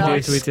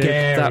did.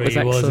 Scary, that was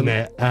excellent, wasn't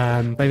it?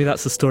 Maybe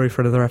that's a story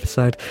for another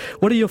episode.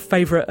 What are your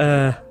favourite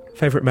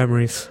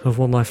memories of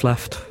One Life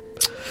Left?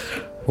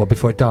 Well,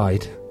 before it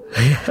died.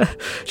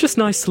 Just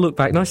nice to look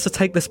back, nice to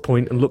take this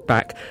point and look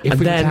back, and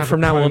then from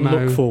now on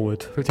look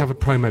forward. If we to have a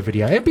promo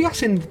video, it'd be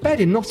us in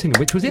bed in Nottingham,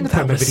 which was in the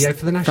promo video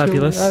for the national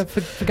fabulous.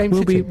 For Game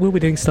City. We'll be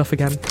doing stuff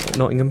again at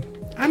Nottingham.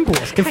 And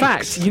in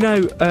fact, you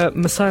know,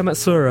 Masaya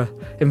Matsura,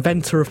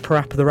 inventor of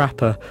Parappa the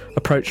Rapper,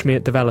 approached me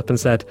at Develop and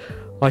said,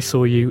 I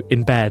saw you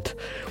in bed.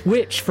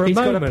 Which, for a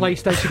moment...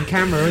 He's got a PlayStation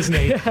camera, hasn't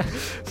he? Yeah,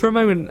 for a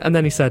moment, and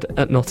then he said,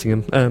 at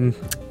Nottingham,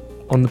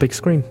 on the big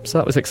screen. So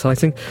that was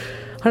exciting.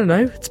 I don't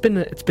know, it's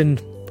been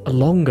a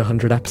longer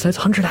 100 episodes,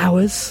 100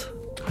 hours.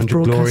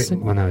 100 glory.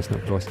 Well, no, it's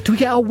not glorious. Do we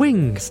get our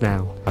wings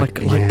now? Like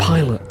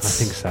pilots?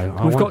 I think so.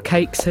 We've got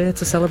cakes here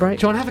to celebrate.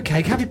 John, have a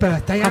cake. Happy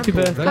birthday. Happy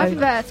birthday. Happy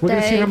birthday. We're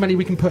going to see how many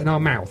we can put in our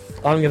mouth.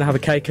 I'm going to have a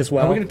cake as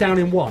well. We're going to down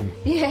in one.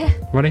 Yeah.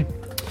 Ready?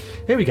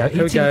 Here we go.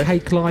 Eating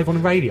cake live on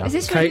the radio. Is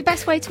this really the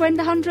best way to end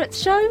the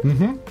 100th show?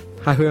 Mm-hmm.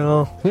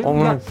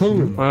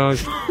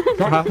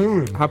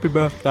 Happy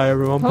birthday,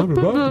 everyone. Happy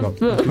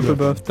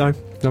birthday.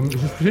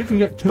 You can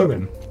get to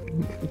him.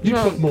 You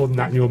put more than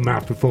that in your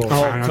mouth before.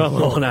 Oh, come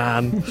on,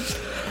 Anne.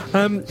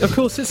 Of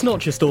course, it's not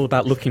just all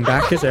about looking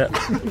back, is it?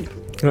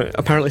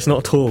 Apparently, it's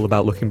not at all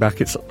about looking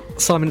back. It's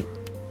Simon.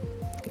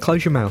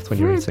 Close your mouth when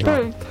you're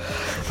eating.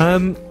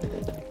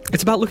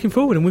 It's about looking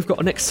forward, and we've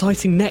got an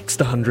exciting next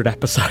 100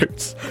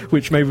 episodes,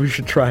 which maybe we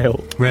should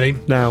trail. Ready?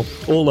 Now,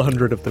 all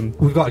 100 of them.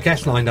 We've got a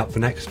guest lined up for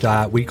next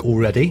week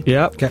already.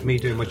 Yep. Get me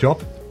doing my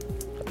job.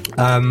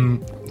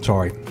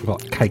 Sorry, I've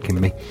got cake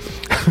in me.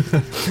 So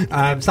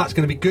that's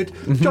going to be good.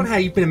 Mm-hmm. John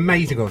Hay, you've been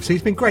amazing, obviously.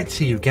 It's been great to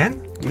see you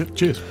again. Yeah,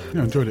 cheers.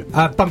 Yeah, enjoyed it.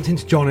 Bumped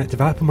into John at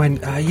Develop and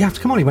went, you have to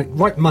come on. He went,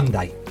 right,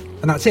 Monday.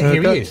 And that's it,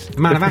 here he is. A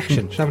man of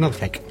action. Should have another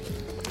cake.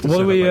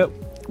 What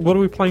are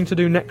we planning to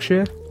do next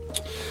year?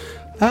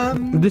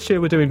 This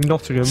year we're doing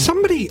Nottingham.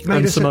 Somebody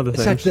made us said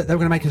that they were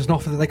going to make us an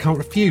offer that they can't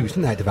refuse,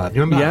 didn't they, Develop? You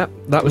remember that?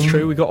 Yeah, that was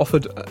true. We got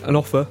offered an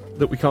offer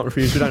that we can't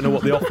refuse. We don't know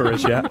what the offer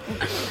is yet.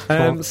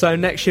 So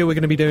next year we're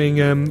going to be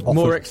doing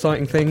more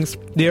exciting things.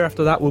 The year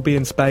after that we'll be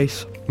in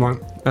space. Right.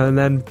 And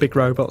then big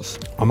robots.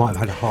 I might have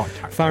had a heart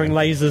attack. Firing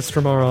lasers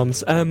from our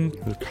arms.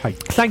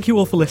 Thank you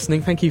all for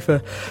listening. Thank you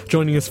for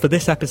joining us for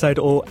this episode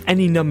or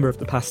any number of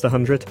the past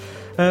 100.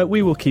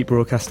 We will keep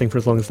broadcasting for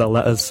as long as they'll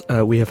let us.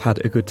 We have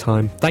had a good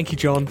time. Thank you,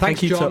 John.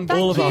 Thank you to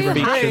all of our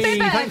features.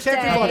 Thanks,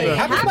 everybody.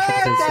 Happy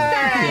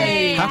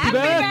birthday! Happy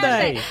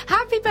birthday!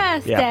 Happy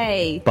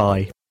birthday! Yeah.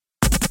 Bye.